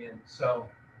in the end. So,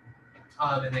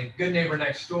 and then Good Neighbor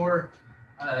Next Door.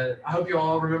 I hope you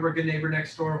all remember Good Neighbor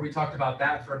Next Door. We talked about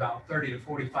that for about 30 to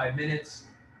 45 minutes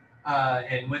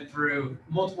and went through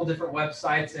multiple different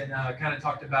websites and kind of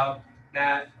talked about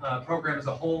that program as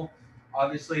a whole.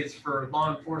 Obviously, it's for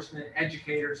law enforcement,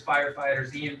 educators,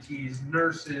 firefighters, EMTs,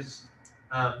 nurses,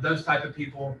 those type of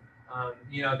people.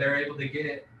 You know, they're able to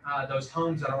get those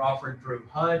homes that are offered through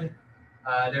HUD.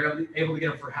 They're able to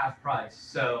get them for half price.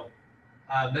 So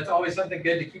that's always something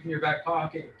good to keep in your back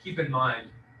pocket. Keep in mind,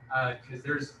 because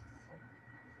there's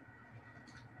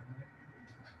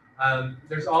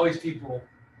always people.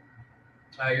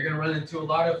 You're going to run into a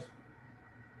lot of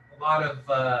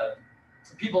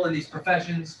people in these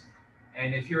professions,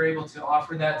 and if you're able to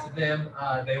offer that to them,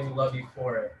 they will love you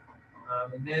for it.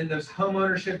 And then those home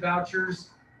ownership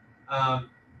vouchers.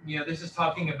 You know, this is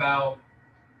talking about,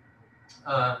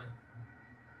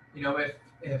 you know,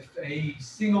 if a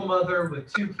single mother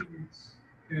with 2 kids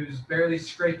who's barely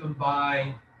scraping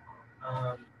by,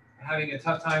 having a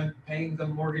tough time paying the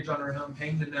mortgage on her home,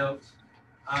 paying the note,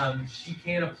 she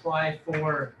can apply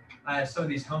for some of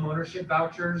these home ownership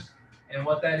vouchers. And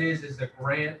what that is a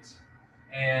grant.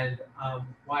 And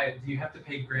why do you have to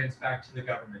pay grants back to the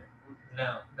government?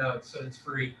 No, so it's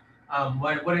free.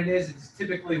 What it is, it's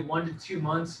typically 1 to 2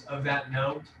 months of that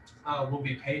note will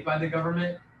be paid by the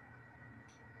government.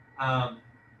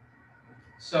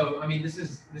 So I mean, this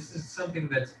is something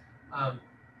that's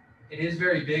it is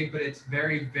very big, but it's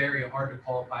very hard to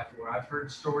qualify for. I've heard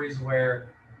stories where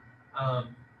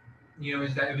you know,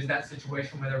 it was that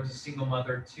situation where there was a single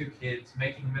mother, 2 kids,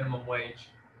 making minimum wage,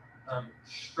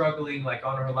 struggling like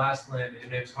on her last limb,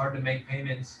 and it was hard to make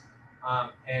payments.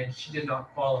 And she did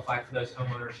not qualify for those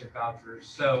homeownership vouchers.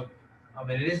 So, and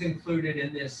it is included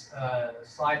in this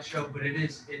slideshow, but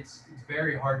it's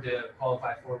very hard to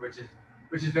qualify for, which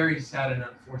is very sad and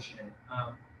unfortunate.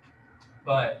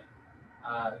 But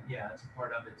yeah, it's a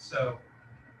part of it. So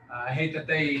I hate that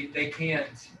they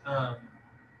can't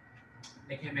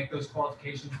make those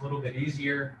qualifications a little bit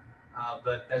easier.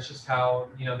 But that's just how,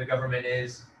 you know, the government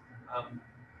is.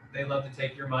 They love to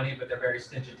take your money, but they're very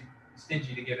stingy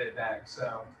to give it back.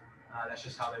 So that's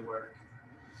just how they work.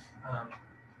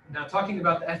 Now, talking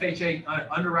about the FHA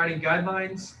underwriting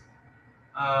guidelines,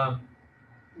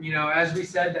 you know, as we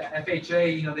said, the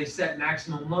FHA, you know, they set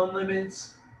maximum loan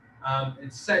limits.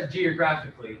 It's set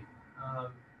geographically.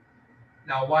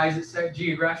 Now, why is it set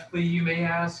geographically, you may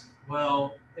ask?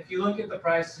 Well, if you look at the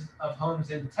price of homes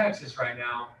in Texas right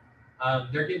now,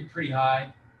 they're getting pretty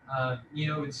high. You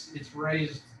know, it's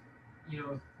raised, you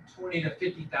know, 20 to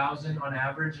 50,000 on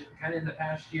average, kind of in the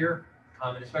past year,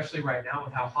 and especially right now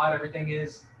with how hot everything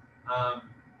is.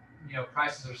 You know,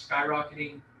 prices are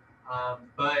skyrocketing.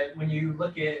 But when you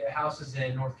look at houses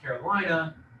in North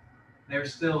Carolina, they're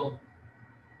still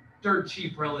dirt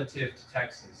cheap relative to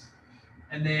Texas.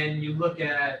 And then you look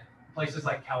at places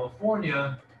like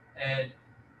California, and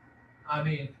I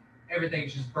mean,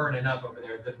 everything's just burning up over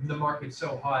there. The market's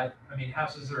so hot. I mean,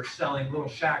 houses are selling, little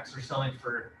shacks are selling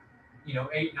for, you know,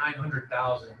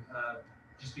 800,000-900,000,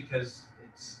 just because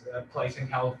it's a place in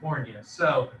California.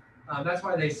 So that's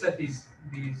why they set these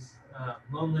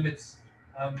loan limits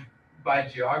by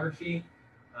geography.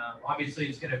 Obviously,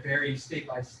 it's going to vary state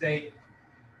by state,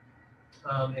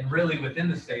 and really within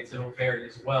the states, it'll vary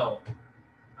as well.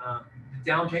 The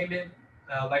down payment,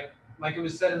 like it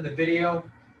was said in the video,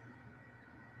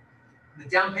 the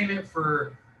down payment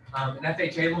for an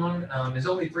FHA loan is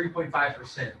only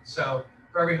 3.5%. So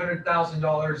for every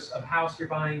 $100,000 of house you're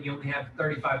buying, you only have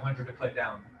 $3,500 to put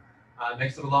down. It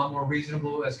makes it a lot more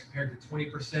reasonable as compared to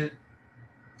 20%.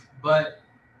 But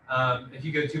if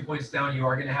you go 2 points down, you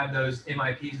are going to have those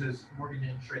MIPs, those mortgage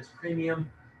insurance premium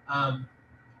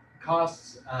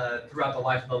costs throughout the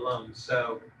life of the loan.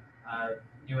 So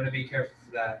you want to be careful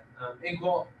for that.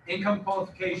 Income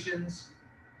qualifications,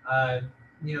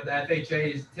 you know, the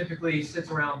FHA is typically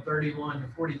sits around 31 to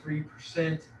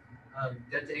 43%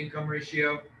 debt to income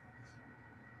ratio.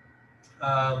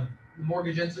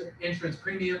 Mortgage insurance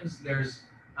premiums, there's,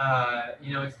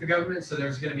 you know, it's the government, so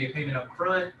there's going to be a payment up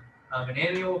front, an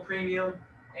annual premium,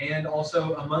 and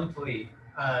also a monthly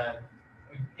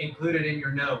included in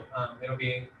your note. It'll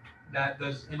be that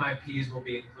those MIPs will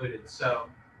be included. So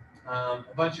a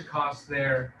bunch of costs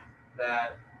there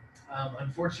that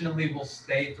unfortunately will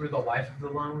stay through the life of the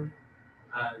loan.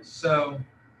 So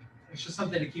it's just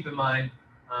something to keep in mind.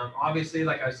 Obviously,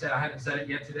 like I said, I haven't said it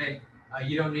yet today.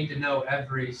 You don't need to know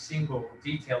every single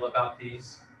detail about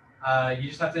these. You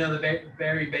just have to know the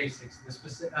very basics,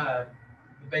 the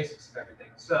basics of everything.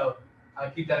 So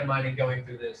keep that in mind in going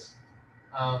through this.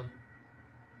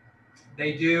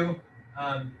 They do.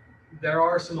 There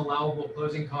are some allowable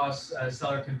closing costs.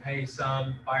 Seller can pay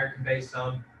some, buyer can pay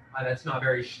some. That's not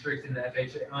very strict in the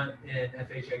FHA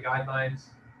guidelines.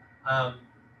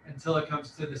 Until it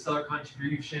comes to the seller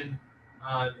contribution,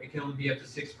 it can only be up to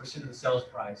 6% of the sales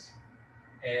price.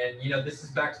 And you know, this is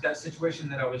back to that situation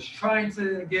that I was trying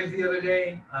to give the other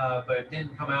day, but it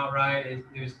didn't come out right. It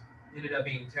ended up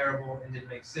being terrible and didn't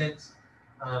make sense.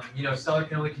 You know, seller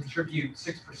can only contribute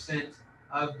 6%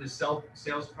 of the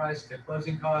sales price to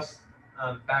closing costs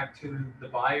back to the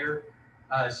buyer.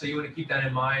 So you want to keep that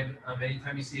in mind.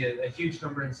 Anytime you see a huge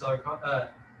number in seller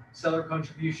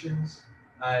contributions,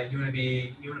 you want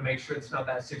to make sure it's not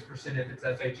that 6% if it's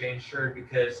FHA insured,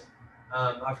 because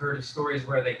I've heard of stories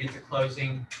where they get to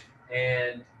closing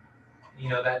and you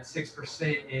know that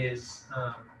 6% is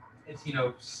it's, you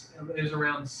know, it was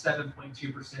around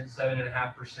 7.2%,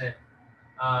 7.5%,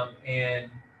 and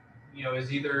you know,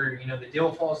 is either, you know, the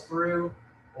deal falls through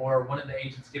or one of the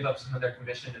agents give up some of their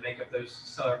commission to make up those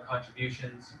seller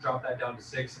contributions, drop that down to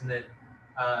 6, and then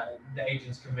the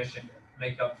agent's commission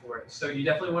make up for it. So you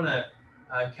definitely want to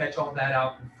catch all that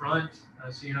out in front,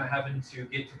 so you're not having to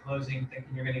get to closing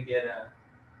thinking you're going to get a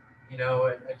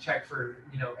check for,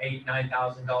 you know,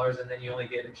 $8,000-9,000, and then you only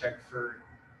get a check for,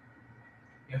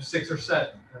 you know, 6 or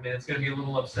 7. I mean, it's going to be a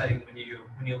little upsetting when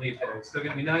you leave there. It's still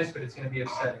going to be nice, but it's going to be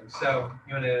upsetting. So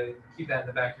you want to keep that in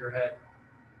the back of your head.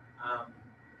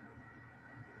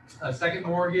 A second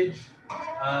mortgage.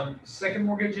 Second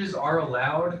mortgages are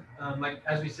allowed. Like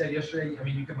as we said yesterday, I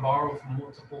mean, you can borrow from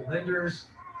multiple lenders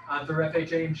through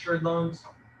FHA insured loans,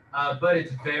 but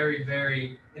it's very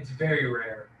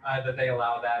rare that they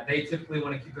allow that. They typically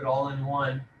want to keep it all in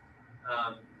one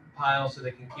pile so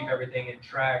they can keep everything in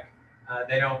track.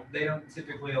 They don't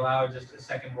typically allow just a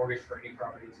second mortgage for any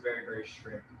property. It's very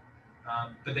strict.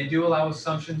 But they do allow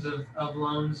assumptions of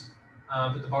loans,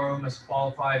 but the borrower must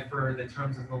qualify for the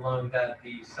terms of the loan that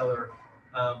the seller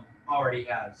already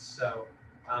has. So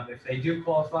if they do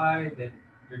qualify, then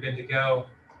you're good to go.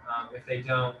 If they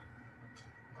don't,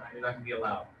 you're not going to be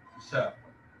allowed. So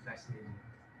nice and easy.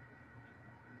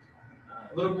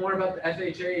 A little more about the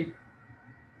FHA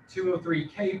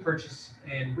 203K purchase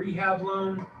and rehab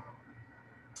loan.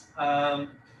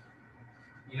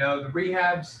 You know, the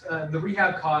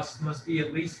rehab costs must be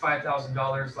at least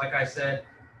 $5,000. Like I said,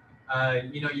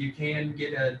 you know, you can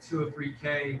get a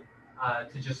 203K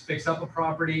to just fix up a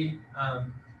property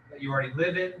that you already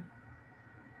live in,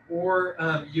 or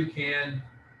you can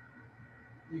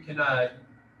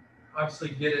obviously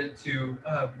get it to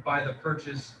buy the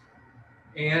purchase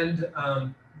and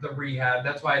the rehab.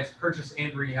 That's why it's purchase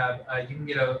and rehab. You can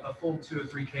get a full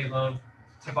 203K loan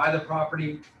to buy the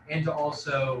property and to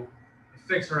also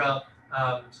fix her up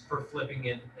for flipping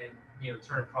and you know,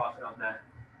 turn a profit on that.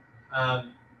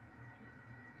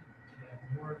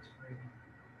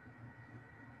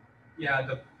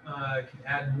 Can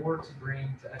add more to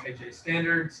bring to FHA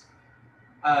standards.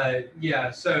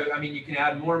 Yeah, so I mean, you can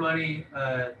add more money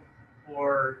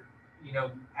or, you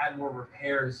know, add more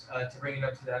repairs to bring it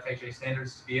up to the FHA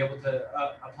standards to be able to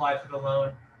apply for the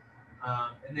loan.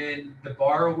 And then the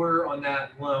borrower on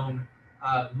that loan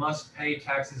must pay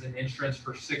taxes and insurance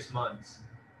for 6 months.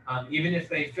 Even if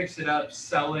they fix it up,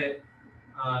 sell it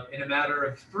in a matter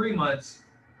of 3 months,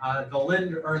 the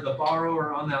lender or the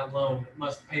borrower on that loan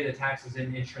must pay the taxes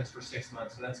and insurance for 6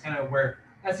 months. So that's kind of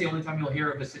that's the only time you'll hear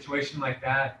of a situation like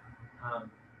that.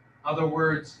 Other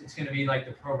words, it's going to be like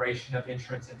the proration of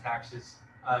insurance and taxes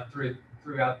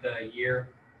throughout the year,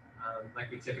 like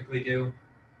we typically do,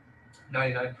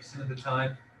 99% of the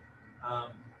time.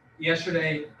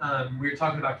 Yesterday, we were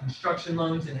talking about construction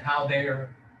loans and how they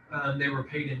were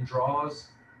paid in draws.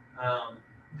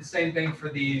 The same thing for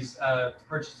these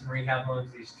purchase and rehab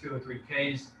loans, these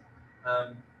 203Ks.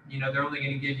 You know, they're only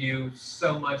going to give you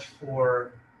so much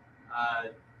for,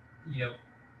 you know,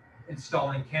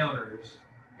 installing counters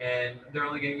and they're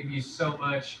only going to give you so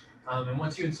much. And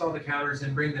once you install the counters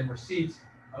and bring them receipts,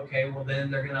 okay, well then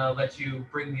they're going to let you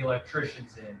bring the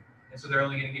electricians in, and so they're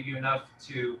only going to give you enough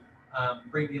to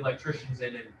bring the electricians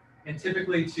in, and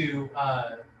typically to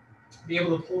be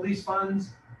able to pull these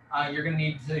funds, you're going to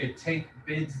need to take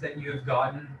bids that you have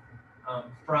gotten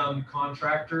from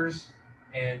contractors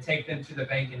and take them to the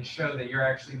bank and show that you're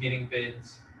actually getting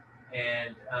bids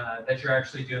and that you're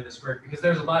actually doing this work. Because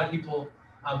there's a lot of people,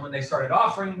 when they started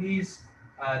offering these,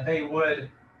 they would,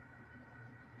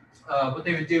 what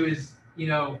they would do is,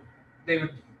 they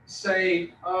would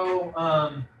say, oh,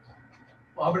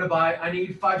 well, I'm going to buy, I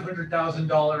need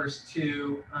 $500,000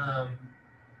 to,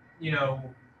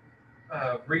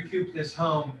 recoup this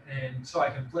home, and so I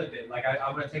can flip it. Like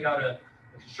I'm going to take out a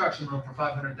construction loan for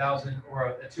 500,000 or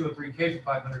a 203K for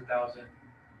 500,000.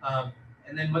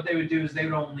 And then what they would do is they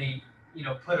would only,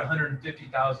 put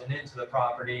 150,000 into the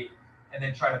property and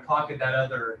then try to pocket that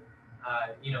other,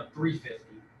 350.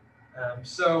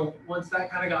 So once that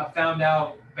kind of got found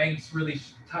out, banks really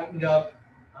tightened up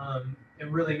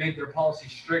and really made their policy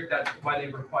strict. That's why they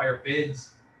require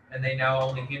bids, and they now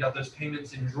only hand out those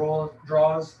payments in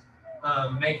draws,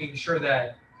 making sure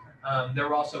that there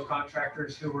were also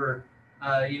contractors who were,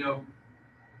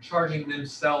 charging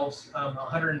themselves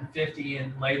 $150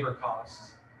 in labor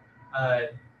costs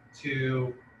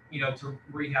to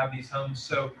rehab these homes.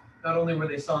 So not only were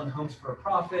they selling the homes for a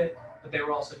profit, but they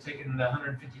were also taking the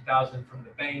 $150,000 from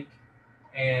the bank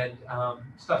and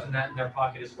stuffing that in their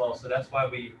pocket as well. So that's why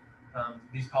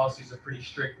these policies are pretty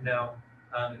strict now,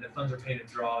 and the funds are paid in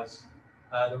draws.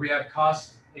 The rehab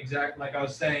costs, like I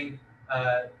was saying,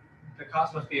 the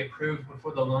cost must be approved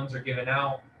before the loans are given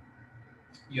out.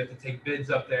 You have to take bids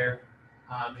up there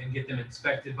and get them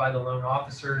inspected by the loan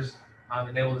officers,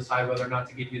 and they will decide whether or not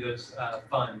to give you those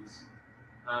funds.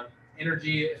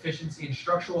 Energy efficiency and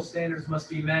structural standards must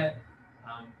be met.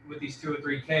 With these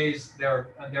 203Ks, there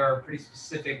are pretty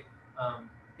specific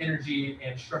energy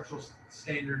and structural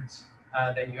standards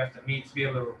that you have to meet to be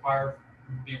able to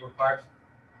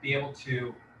be able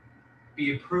to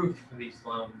be approved for these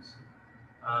loans.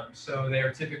 So they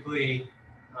are typically,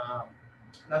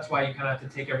 that's why you kind of have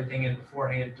to take everything in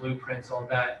beforehand, blueprints, all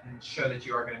that, and show that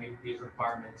you are going to meet these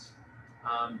requirements.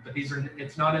 But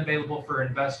it's not available for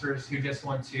investors who just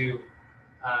want to,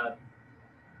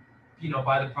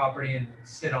 buy the property and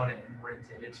sit on it and rent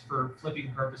it. It's for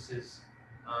flipping purposes,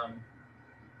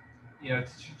 to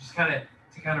just kind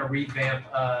of revamp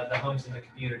the homes in the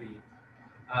community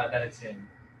that it's in.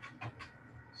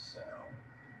 So,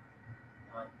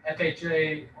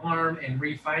 FHA, ARM, and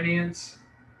refinance.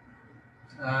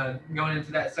 Going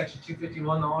into that section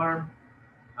 251, the ARM,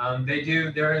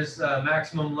 there is a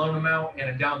maximum loan amount and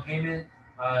a down payment,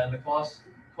 and the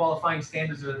qualifying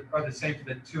standards are the same for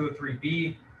the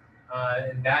 203B,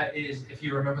 and that is, if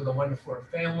you remember, the 1 to 4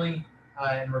 family.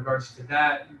 In regards to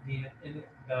that, the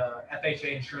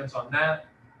FHA insurance on that,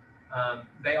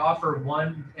 they offer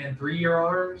 1 and 3 year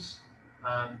ARMs.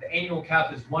 The annual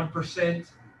cap is 1%,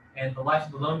 and the life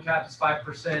of the loan cap is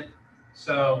 5%.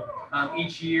 So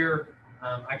each year,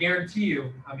 I guarantee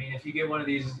you, if you get one of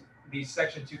these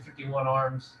Section 251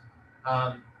 ARMs,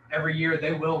 every year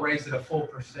they will raise it a full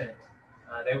percent.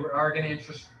 They are going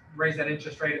to raise that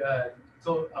interest rate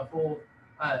to a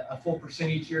full percent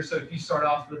each year. So if you start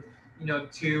off with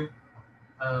 2,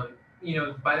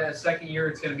 by that second year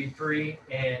it's going to be 3,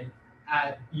 and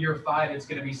at year 5 it's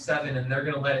going to be 7, and they're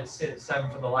going to let it sit at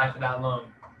 7 for the life of that loan,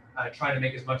 trying to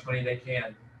make as much money they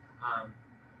can.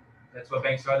 That's what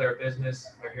banks are. They're a business.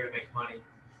 They're here to make money.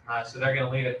 So they're going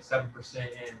to leave it at 7%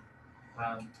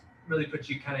 and really put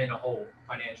you kind of in a hole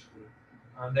financially.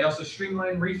 They also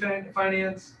streamline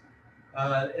refinance.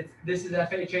 This is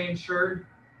FHA insured.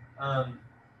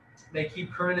 They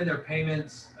keep current in their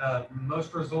payments.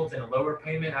 Most result in a lower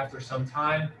payment after some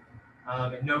time,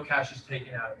 and no cash is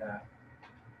taken out of that.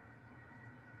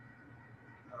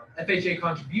 FHA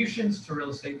contributions to real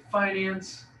estate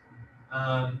finance.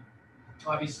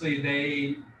 Obviously,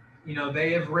 they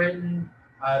have written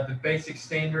the basic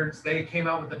standards. They came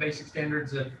out with the basic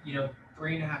standards of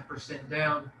 3.5%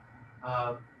 down,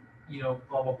 blah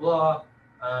blah blah.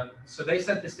 So they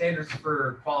set the standards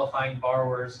for qualifying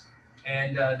borrowers,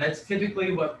 and that's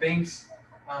typically what banks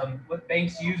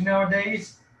use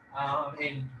nowadays.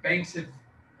 And banks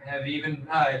have even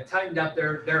tightened up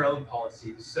their own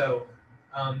policies. So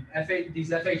these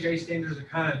FHA standards are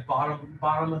kind of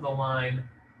bottom of the line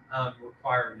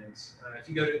requirements. If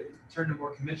you turn to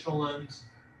more conventional loans,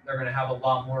 they're going to have a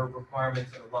lot more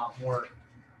requirements and a lot more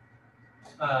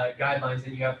guidelines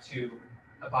that you have to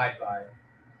abide by.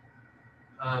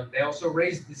 They also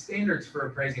raised the standards for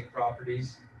appraising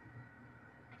properties.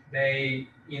 They,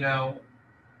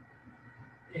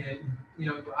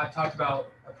 I've talked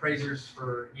about appraisers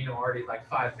for, already like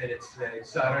 5 minutes today,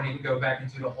 so I don't need to go back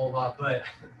into it a whole lot, but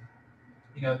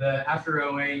the after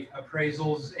 '08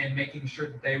 appraisals and making sure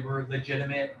that they were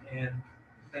legitimate and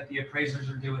that the appraisers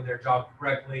are doing their job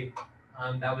correctly,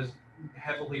 that was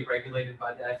heavily regulated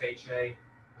by the FHA.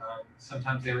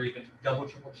 Sometimes they were even double,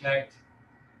 triple checked.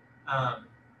 Um,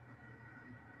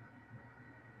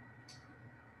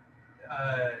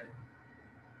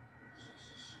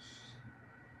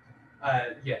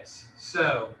 yes.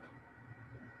 So,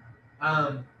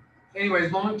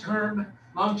 anyways, long-term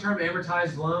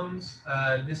amortized loans.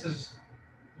 This is,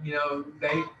 the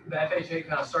FHA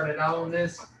kind of started out on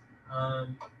this.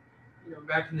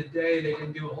 Back in the day, they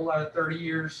didn't do a whole lot of 30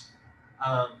 years,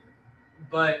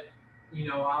 but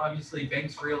obviously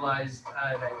banks realized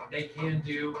that they can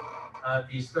do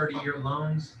these 30-year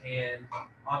loans, and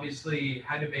obviously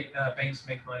how to make banks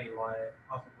make money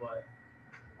off of what?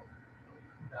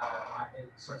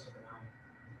 It starts with an I.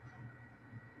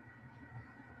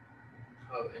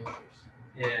 Oh, interest.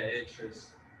 Yeah, interest.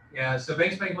 Yeah, so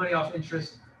banks make money off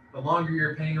interest. The longer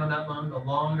you're paying on that loan, the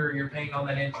longer you're paying on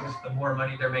that interest, the more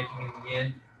money they're making in the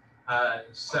end.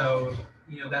 So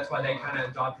that's why they kind of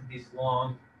adopted these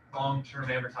long-term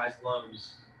amortized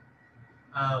loans.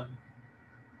 And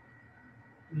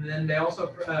then they also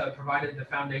provided the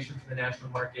foundation for the national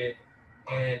market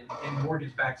and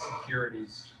mortgage-backed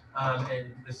securities,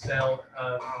 and the sale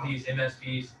of these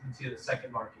MSBs into the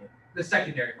secondary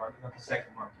market, not the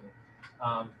second market.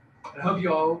 I hope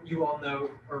you all know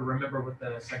or remember what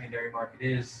the secondary market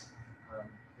is.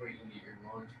 Where you can get your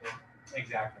loans from.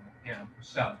 Exactly. Yeah.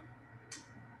 So,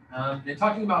 and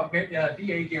talking about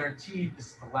VA guaranteed, this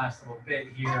is the last little bit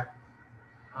here.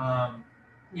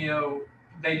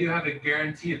 They do have a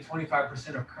guarantee of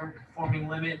 25% of current conforming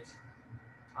limit.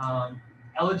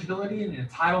 Eligibility and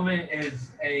entitlement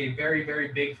is a very, very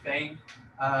big thing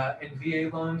in VA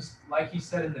loans. Like you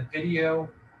said in the video,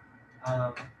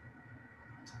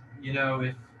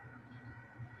 if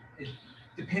it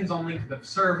depends on length of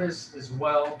service as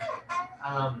well.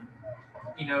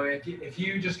 If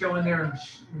you just go in there and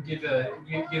give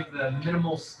the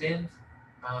minimal stint,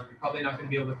 you're probably not going to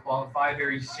be able to qualify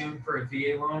very soon for a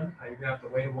VA loan. You're going to have to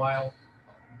wait a while.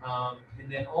 And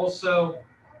then also,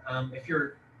 if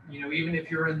you're, even if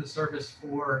you're in the service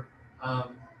for,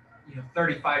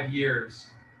 35 years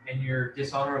and you're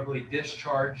dishonorably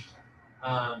discharged,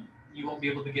 you won't be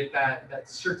able to get that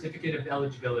certificate of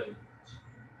eligibility.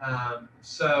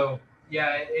 So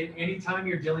yeah, anytime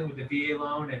you're dealing with a VA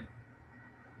loan, and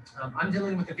I'm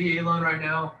dealing with a VA loan right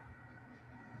now,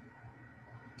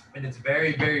 and it's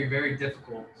very, very, very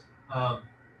difficult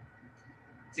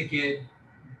to get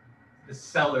the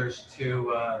sellers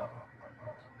to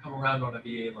come around on a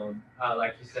VA loan.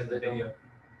 Like you said in the video,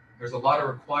 there's a lot of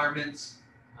requirements,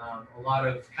 a lot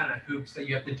of kind of hoops that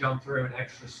you have to jump through, and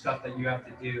extra stuff that you have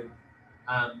to do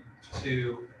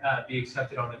to be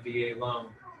accepted on a VA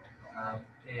loan.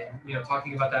 And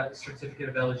talking about that certificate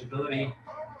of eligibility,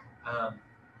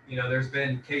 there's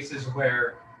been cases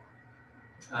where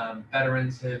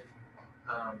veterans have,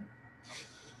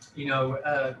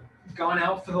 gone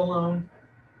out for the loan,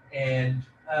 and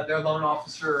their loan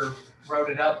officer wrote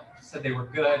it up, said they were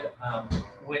good,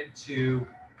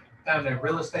 found a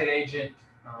real estate agent,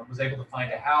 was able to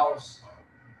find a house,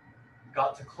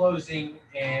 got to closing,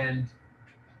 and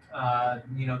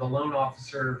the loan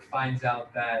officer finds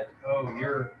out that,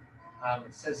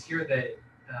 it says here that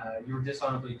you were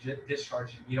dishonorably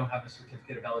discharged and you don't have a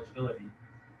certificate of eligibility.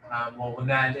 Well, when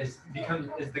that is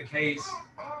the case,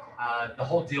 the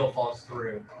whole deal falls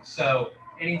through. So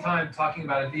anytime talking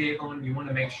about a VA loan, you want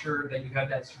to make sure that you have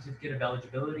that certificate of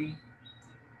eligibility.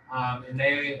 And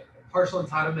partial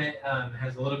entitlement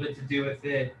has a little bit to do with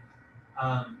it,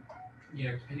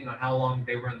 depending on how long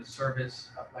they were in the service,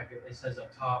 like it says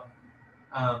up top.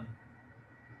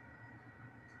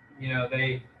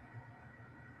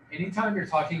 Anytime you're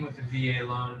talking with a VA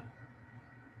loan,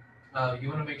 you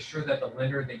want to make sure that the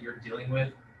lender that you're dealing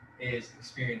with is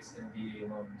experienced in VA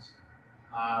loans,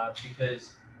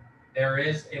 because there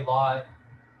is a lot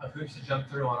of hoops to jump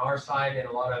through on our side and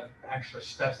a lot of extra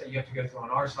steps that you have to go through on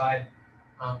our side.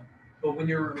 But when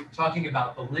you're talking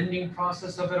about the lending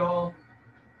process of it all,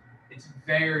 it's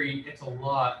a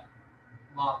lot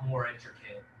more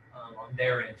intricate on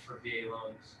their end for VA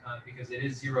loans, because it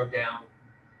is zero down,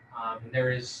 and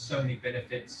there is so many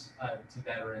benefits to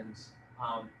veterans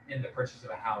in the purchase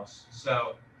of a house.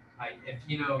 So if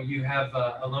you have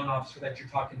a loan officer that you're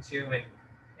talking to,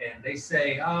 and they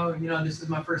say, oh, this is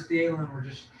my first VA loan, we're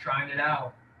just trying it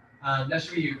out, that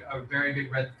should be a very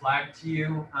big red flag to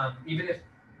you. Even if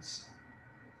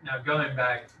now going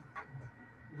back,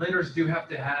 lenders do have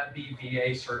to be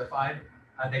VA certified.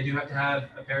 They do have to have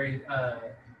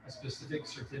a specific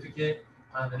certificate,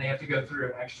 and they have to go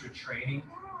through extra training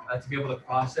to be able to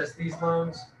process these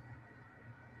loans.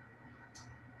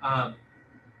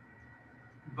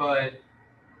 But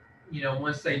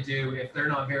once they do, if they're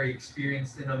not very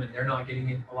experienced in them and they're not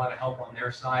getting a lot of help on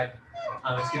their side,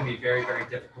 it's going to be very, very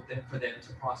difficult for them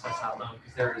to process that loan,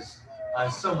 because there is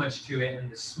so much to it,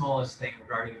 and the smallest thing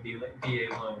regarding a VA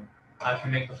loan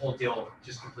can make the whole deal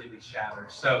just completely shatter.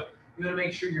 So you want to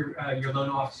make sure your loan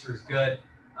officer is good.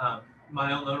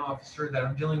 My own loan officer that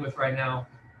I'm dealing with right now,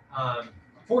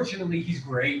 fortunately, he's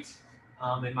great,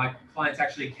 and my clients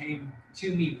actually came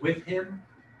to me with him.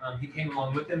 He came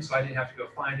along with them, so I didn't have to go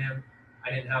find him. I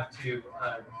didn't have to,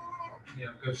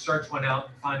 go search one out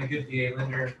and find a good VA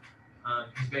lender.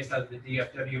 He's based out of the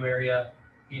DFW area.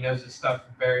 He knows his stuff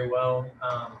very well.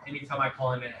 Anytime I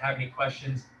call him and have any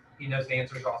questions, he knows the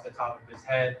answers off the top of his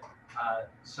head.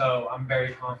 So I'm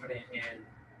very confident in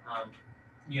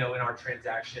our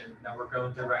transaction that we're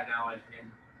going through right now, and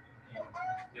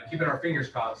keeping our fingers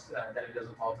crossed that it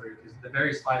doesn't fall through, because the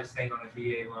very slightest thing on a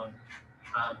VA loan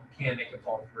can make it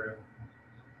fall through.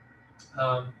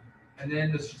 And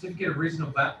then the certificate of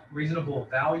reasonable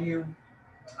value,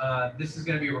 this is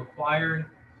going to be required,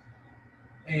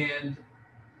 and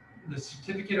the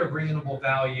certificate of reasonable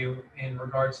value in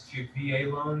regards to VA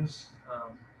loans,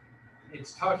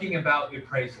 it's talking about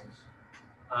appraisals.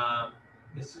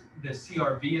 The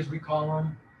CRV, as we call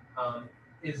them,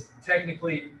 is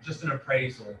technically just an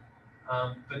appraisal,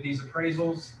 but these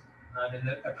appraisals and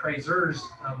the appraisers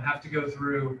have to go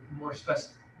through more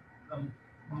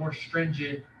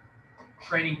stringent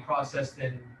training process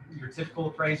than your typical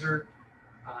appraiser.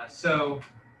 And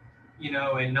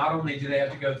not only do they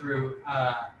have to go through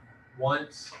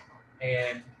once,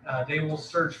 and they will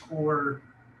search for,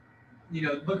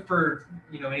 look for,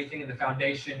 anything in the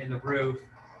foundation, in the roof,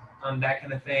 that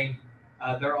kind of thing.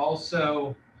 They're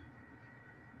also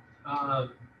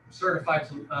certified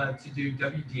to do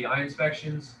WDI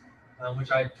inspections,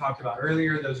 which I talked about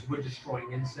earlier, those wood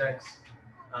destroying insects.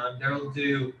 They'll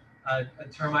do a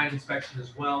termite inspection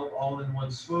as well, all in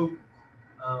one swoop.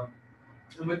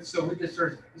 With this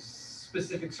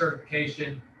specific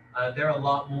certification, they're a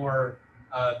lot more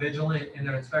vigilant in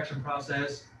their inspection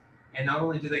process. And not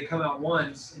only do they come out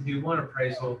once and do one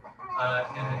appraisal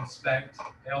and inspect,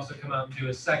 they also come out and do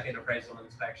a second appraisal and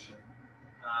inspection.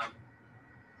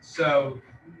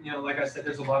 Like I said,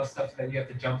 there's a lot of stuff that you have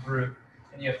to jump through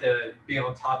and you have to be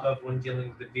on top of when dealing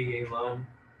with the VA loan.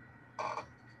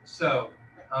 So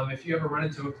if you ever run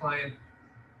into a client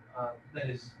that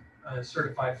is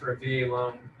certified for a VA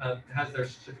loan, has their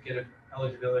certificate of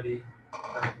eligibility,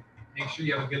 make sure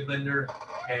you have a good lender,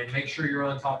 and make sure you're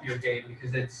on top of your game,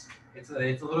 because it's a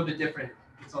little bit different.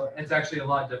 It's actually a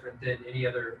lot different than any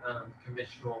other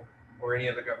conventional or any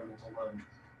other governmental loan.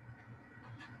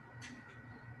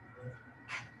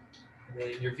 And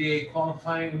then your VA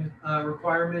qualifying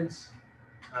requirements,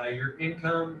 your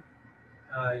income,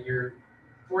 your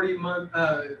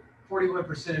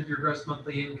 41% of your gross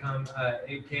monthly income,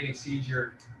 it can't exceed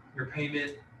your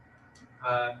payment.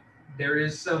 There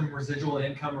is some residual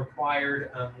income required,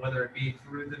 whether it be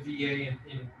through the VA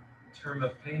in term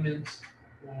of payments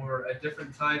or a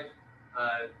different type.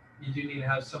 You do need to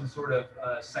have some sort of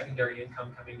secondary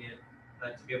income coming in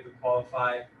to be able to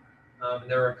qualify.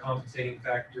 There are compensating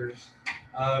factors.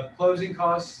 Closing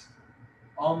costs,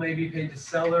 all may be paid to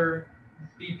seller,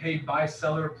 be paid by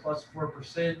seller plus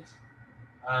 4%.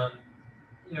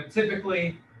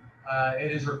 Typically,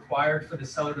 it is required for the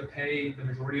seller to pay the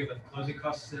majority of the closing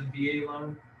costs in a VA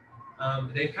loan.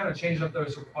 They've kind of changed up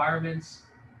those requirements,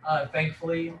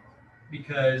 thankfully,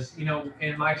 because,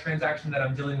 in my transaction that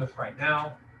I'm dealing with right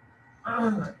now,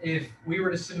 if we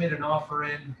were to submit an offer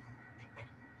in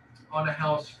on a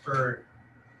house for,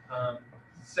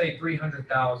 say,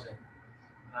 $300,000,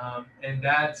 and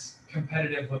that's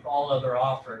competitive with all other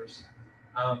offers,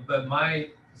 but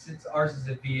since ours is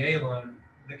a VA loan,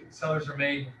 the sellers are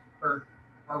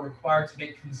required to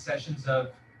make concessions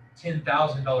of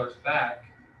 $10,000 back.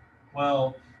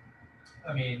 Well,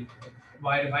 I mean,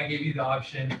 if I gave you the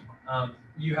option,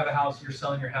 you have a house, you're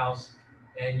selling your house,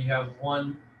 and you have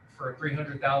one for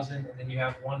 $300,000, and then you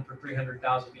have one for $300,000,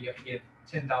 but you have to give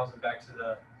 $10,000 back to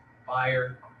the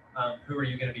buyer. Which one are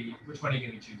you going to be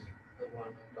choosing? The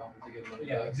one to get money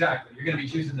Yeah, back. exactly. You're going to be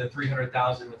choosing the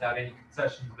 $300,000 without any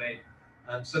concessions made.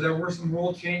 So there were some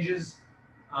rule changes.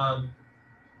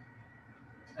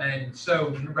 And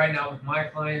so right now with my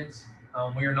clients,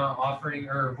 we are not offering,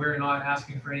 or we're not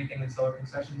asking for anything in seller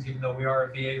concessions, even though we are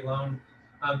a VA loan.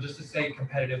 just to stay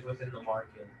competitive within the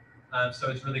market. So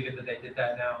it's really good that they did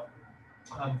that now.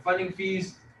 Funding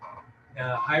fees,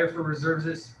 higher for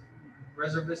reservists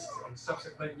and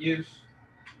subsequent use.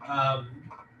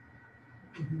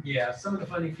 Yeah, some of the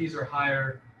funding fees are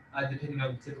higher depending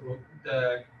on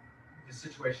the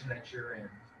situation that you're in.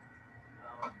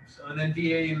 So and then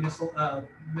VA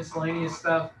miscellaneous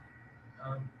stuff.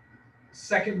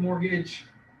 Second mortgage.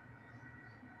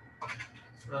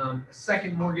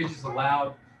 Second mortgage is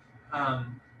allowed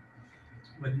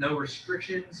with no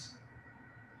restrictions.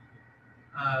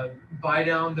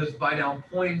 Those buy down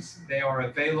points, they are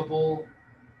available.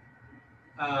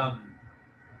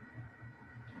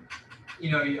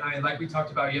 Like we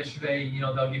talked about yesterday,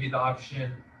 they'll give you the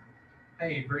option,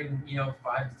 hey, bring,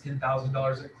 $5,000 to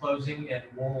 $10,000 at closing, and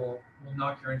we'll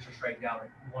knock your interest rate down at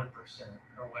 1%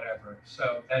 or whatever.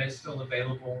 So that is still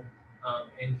available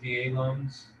in VA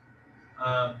loans.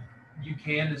 You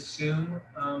can assume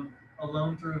a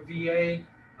loan through a VA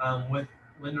with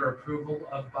lender approval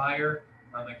of buyer.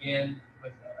 Again,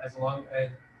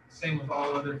 same with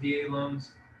all other VA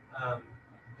loans.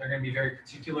 They're going to be very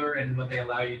particular in what they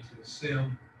allow you to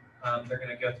assume. They're going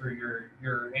to go through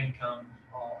your income,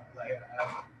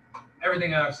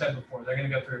 everything I've said before. They're going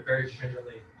to go through it very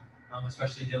stringently,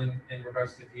 especially dealing in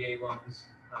regards to VA loans.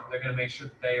 They're going to make sure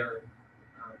that they are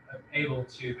able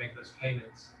to make those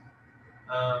payments.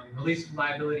 Release of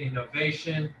liability and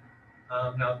novation.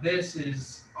 Now this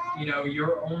is,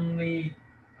 you're only.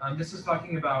 This is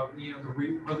talking about the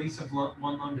release of one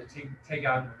loan to take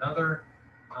out another.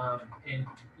 In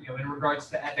regards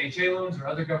to FHA loans or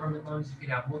other government loans, you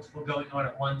can have multiple going on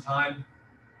at one time.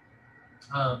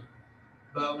 But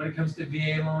when it comes to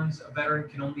VA loans, a veteran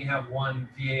can only have one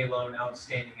VA loan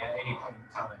outstanding at any point in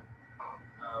time.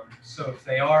 So if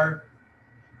they are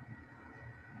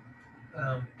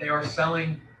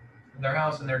selling their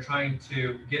house and they're trying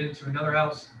to get into another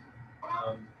house,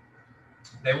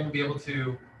 they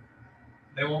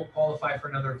won't qualify for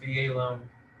another VA loan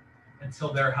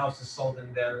until their house is sold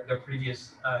and their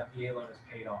previous VA loan is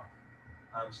paid off.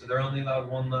 So they're only allowed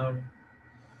one loan.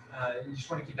 You just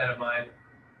want to keep that in mind.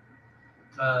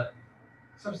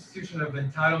 Substitution of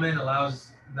entitlement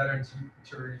allows veterans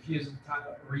to reuse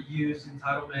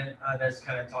entitlement. That's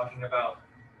kind of talking about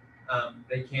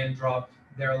they can drop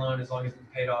their loan as long as it's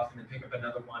paid off and then pick up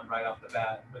another one right off the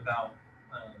bat without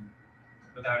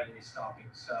any stopping.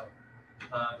 So,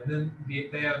 and then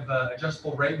they have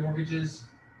adjustable rate mortgages.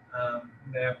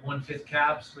 They have 1/5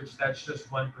 caps, which that's just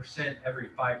 1% every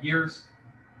 5 years.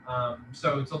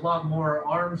 So it's a lot more.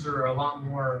 ARMs are a lot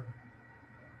more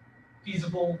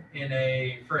feasible in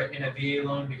a VA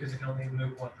loan because it can only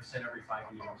move 1% every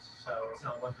 5 years. So it's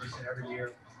not 1% every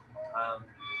year,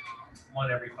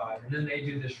 1 every 5. And then they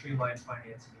do the streamlined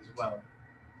financing as well.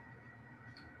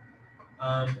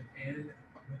 And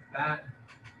with that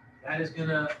is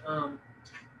gonna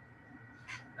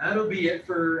that'll be it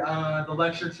for the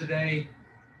lecture today.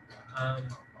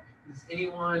 Does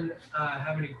anyone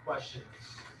have any questions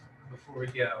before we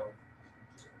go?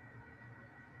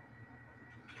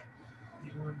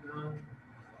 Anyone know?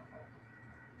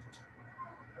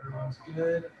 Everyone's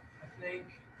good, I think.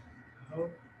 I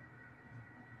hope.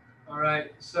 All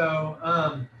right. So,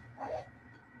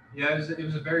 yeah, it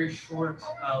was a very short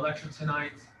lecture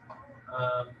tonight.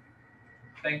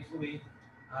 Thankfully,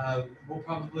 we'll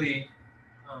probably,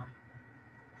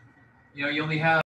 you only have